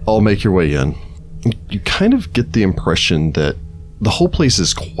all make your way in. You kind of get the impression that the whole place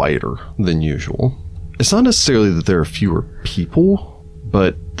is quieter than usual. It's not necessarily that there are fewer people,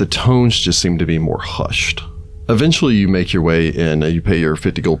 but the tones just seem to be more hushed. Eventually you make your way in and you pay your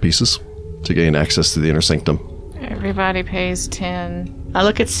 50 gold pieces to gain access to the inner sanctum. Everybody pays 10. I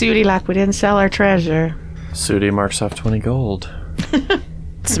look at Sudi like we didn't sell our treasure. Sudi marks off 20 gold.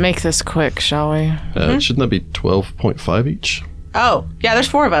 Let's make this quick, shall we? Shouldn't that be 12.5 each? Oh, yeah, there's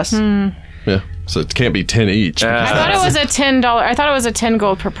 4 of us. Yeah, so it can't be 10 each. I thought it was a $10. I thought it was a 10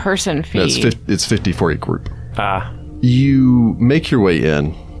 gold per person fee. No, it's 50 for a group. Ah. You make your way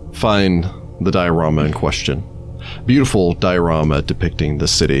in, find the diorama in question. Beautiful diorama depicting the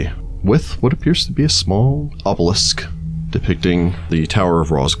city with what appears to be a small obelisk depicting the Tower of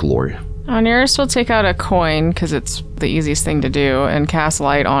Ra's glory. On yours, we'll take out a coin because it's the easiest thing to do and cast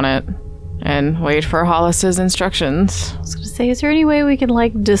light on it and wait for Hollis's instructions. I was going to say, is there any way we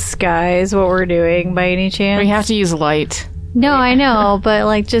can, disguise what we're doing by any chance? We have to use light. No, I know,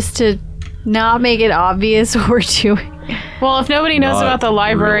 but, just to not make it obvious what we're doing. Well, if nobody knows Not about the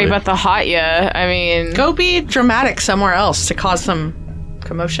library really. but the Hatya, I mean... Go be dramatic somewhere else to cause some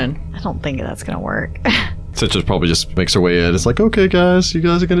commotion. I don't think that's going to work. Citrus probably just makes her way in. It's like, okay, guys, you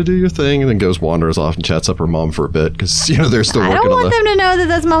guys are going to do your thing. And then wanders off and chats up her mom for a bit because, they're still I working don't on want them to know that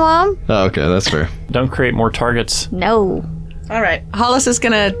that's my mom. Oh, okay, that's fair. Don't create more targets. No. All right. Hollis is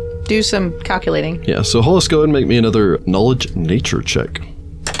going to do some calculating. Yeah, so Hollis, go ahead and make me another knowledge nature check.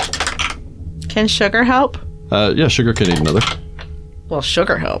 Can sugar help? Yeah, Sugar can need another. Well,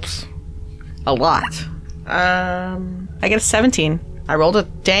 sugar helps. A lot. I get a 17. I rolled a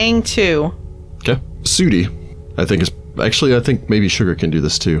dang 2. Okay. Sudi, I think maybe Sugar can do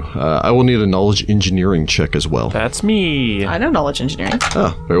this too. I will need a knowledge engineering check as well. That's me. I know knowledge engineering.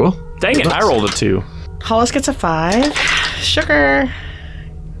 Ah, very well. Dang it, I rolled a 2. Hollis gets a 5. Sugar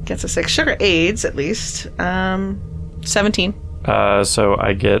gets a 6. Sugar aids, at least. 17. So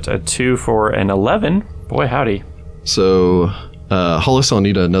I get a 2 for an 11. Boy, howdy. So, Hollis, I'll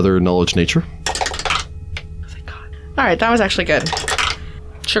need another knowledge nature. Thank God. All right, that was actually good.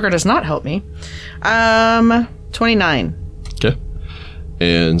 Sugar does not help me. 29. Okay.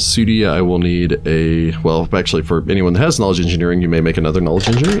 And Sudi, I will need actually, for anyone that has knowledge engineering, you may make another knowledge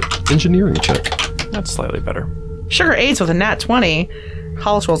engineering check. That's slightly better. Sugar aids with a nat 20.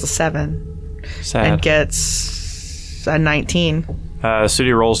 Hollis rolls a 7. Sad. And gets a 19.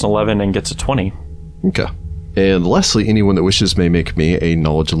 Sudi rolls an 11 and gets a 20. Okay. And lastly, anyone that wishes may make me a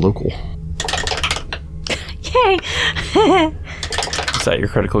knowledge local. Yay! Is that your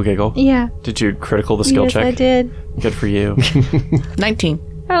critical giggle? Yeah. Did you critical the skill check? Yes, I did. Good for you.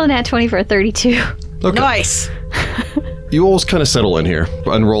 19. I rolled a nat 20 for a 32. Okay. Nice. You all kind of settle in here,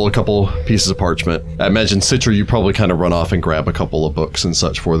 unroll a couple pieces of parchment. I imagine, Citra, you probably kind of run off and grab a couple of books and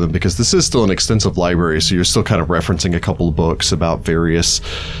such for them, because this is still an extensive library, so you're still kind of referencing a couple of books about various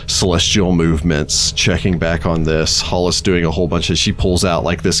celestial movements, checking back on this. Hollis doing a whole bunch of, she pulls out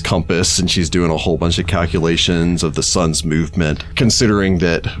like this compass, and she's doing a whole bunch of calculations of the sun's movement, considering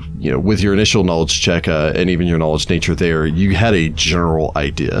that, you know, with your initial knowledge check and even your knowledge nature there, you had a general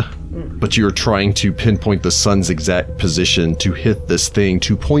idea. But you're trying to pinpoint the sun's exact position to hit this thing,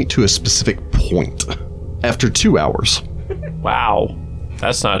 to point to a specific point. After 2 hours. Wow.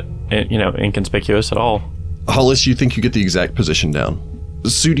 That's not, inconspicuous at all. Hollis, you think you get the exact position down.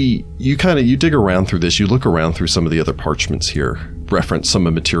 Sudi, you dig around through this, you look around through some of the other parchments here, reference some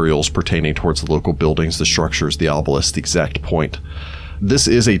of the materials pertaining towards the local buildings, the structures, the obelisk, the exact point. This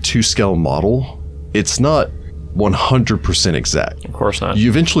is a 2-scale model. It's not 100% exact. Of course not. You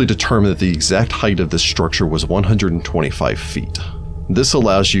eventually determine that the exact height of this structure was 125 feet. This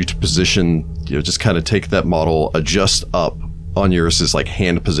allows you to position, just kind of take that model, adjust up on yours like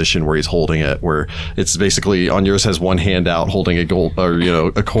hand position where he's holding it, where it's basically on yours has one hand out holding a gold or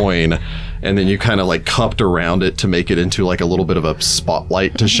a coin, and then you kind of like cupped around it to make it into like a little bit of a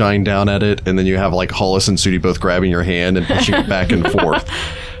spotlight to shine down at it, and then you have like Hollis and Sudi both grabbing your hand and pushing it back and forth,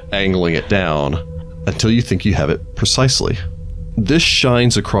 angling it down until you think you have it precisely. This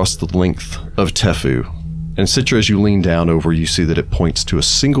shines across the length of Tefu, and Citra, as you lean down over, you see that it points to a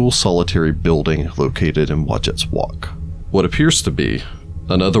single solitary building located in Wadjet's Walk. What appears to be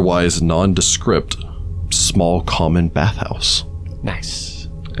an otherwise nondescript, small common bathhouse. Nice.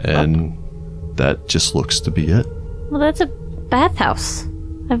 And that just looks to be it. Well, that's a bathhouse.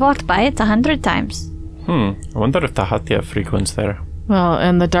 I've walked by it 100 times. I wonder if the Hatya frequents there. Well,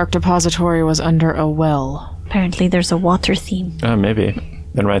 and the Dark Depository was under a well. Apparently there's a water theme. Maybe.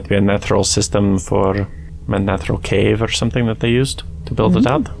 There might be a natural system for a natural cave or something that they used to build it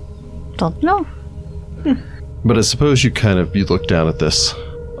out. Don't know. But I suppose you look down at this.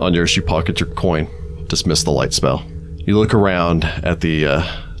 On yours, you pocket your coin. Dismiss the light spell. You look around at the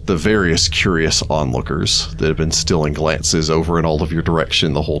various curious onlookers that have been stealing glances over in all of your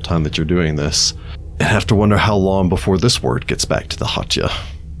direction the whole time that you're doing this. And have to wonder how long before this word gets back to the Hatya.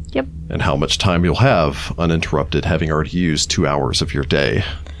 Yep. And how much time you'll have uninterrupted, having already used 2 hours of your day.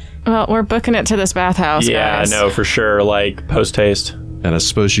 Well, we're booking it to this bathhouse, guys. Yeah, no, for sure. Like, post-haste. And I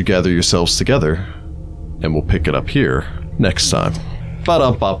suppose you gather yourselves together, and we'll pick it up here next time.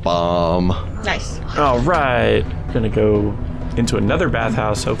 Ba-dum-ba-bum. Nice. All right. Gonna go into another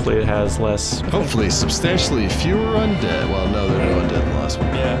bathhouse. Hopefully it has less... Hopefully substantially fewer undead. Well, no, there are no undead in the last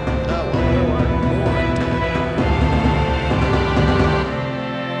one. Yeah. Well, there were more undead.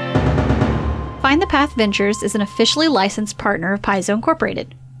 Find the Path Ventures is an officially licensed partner of Paizo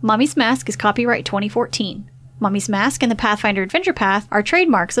Incorporated. Mummy's Mask is copyright 2014. Mummy's Mask and the Pathfinder Adventure Path are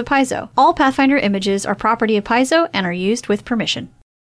trademarks of Paizo. All Pathfinder images are property of Paizo and are used with permission.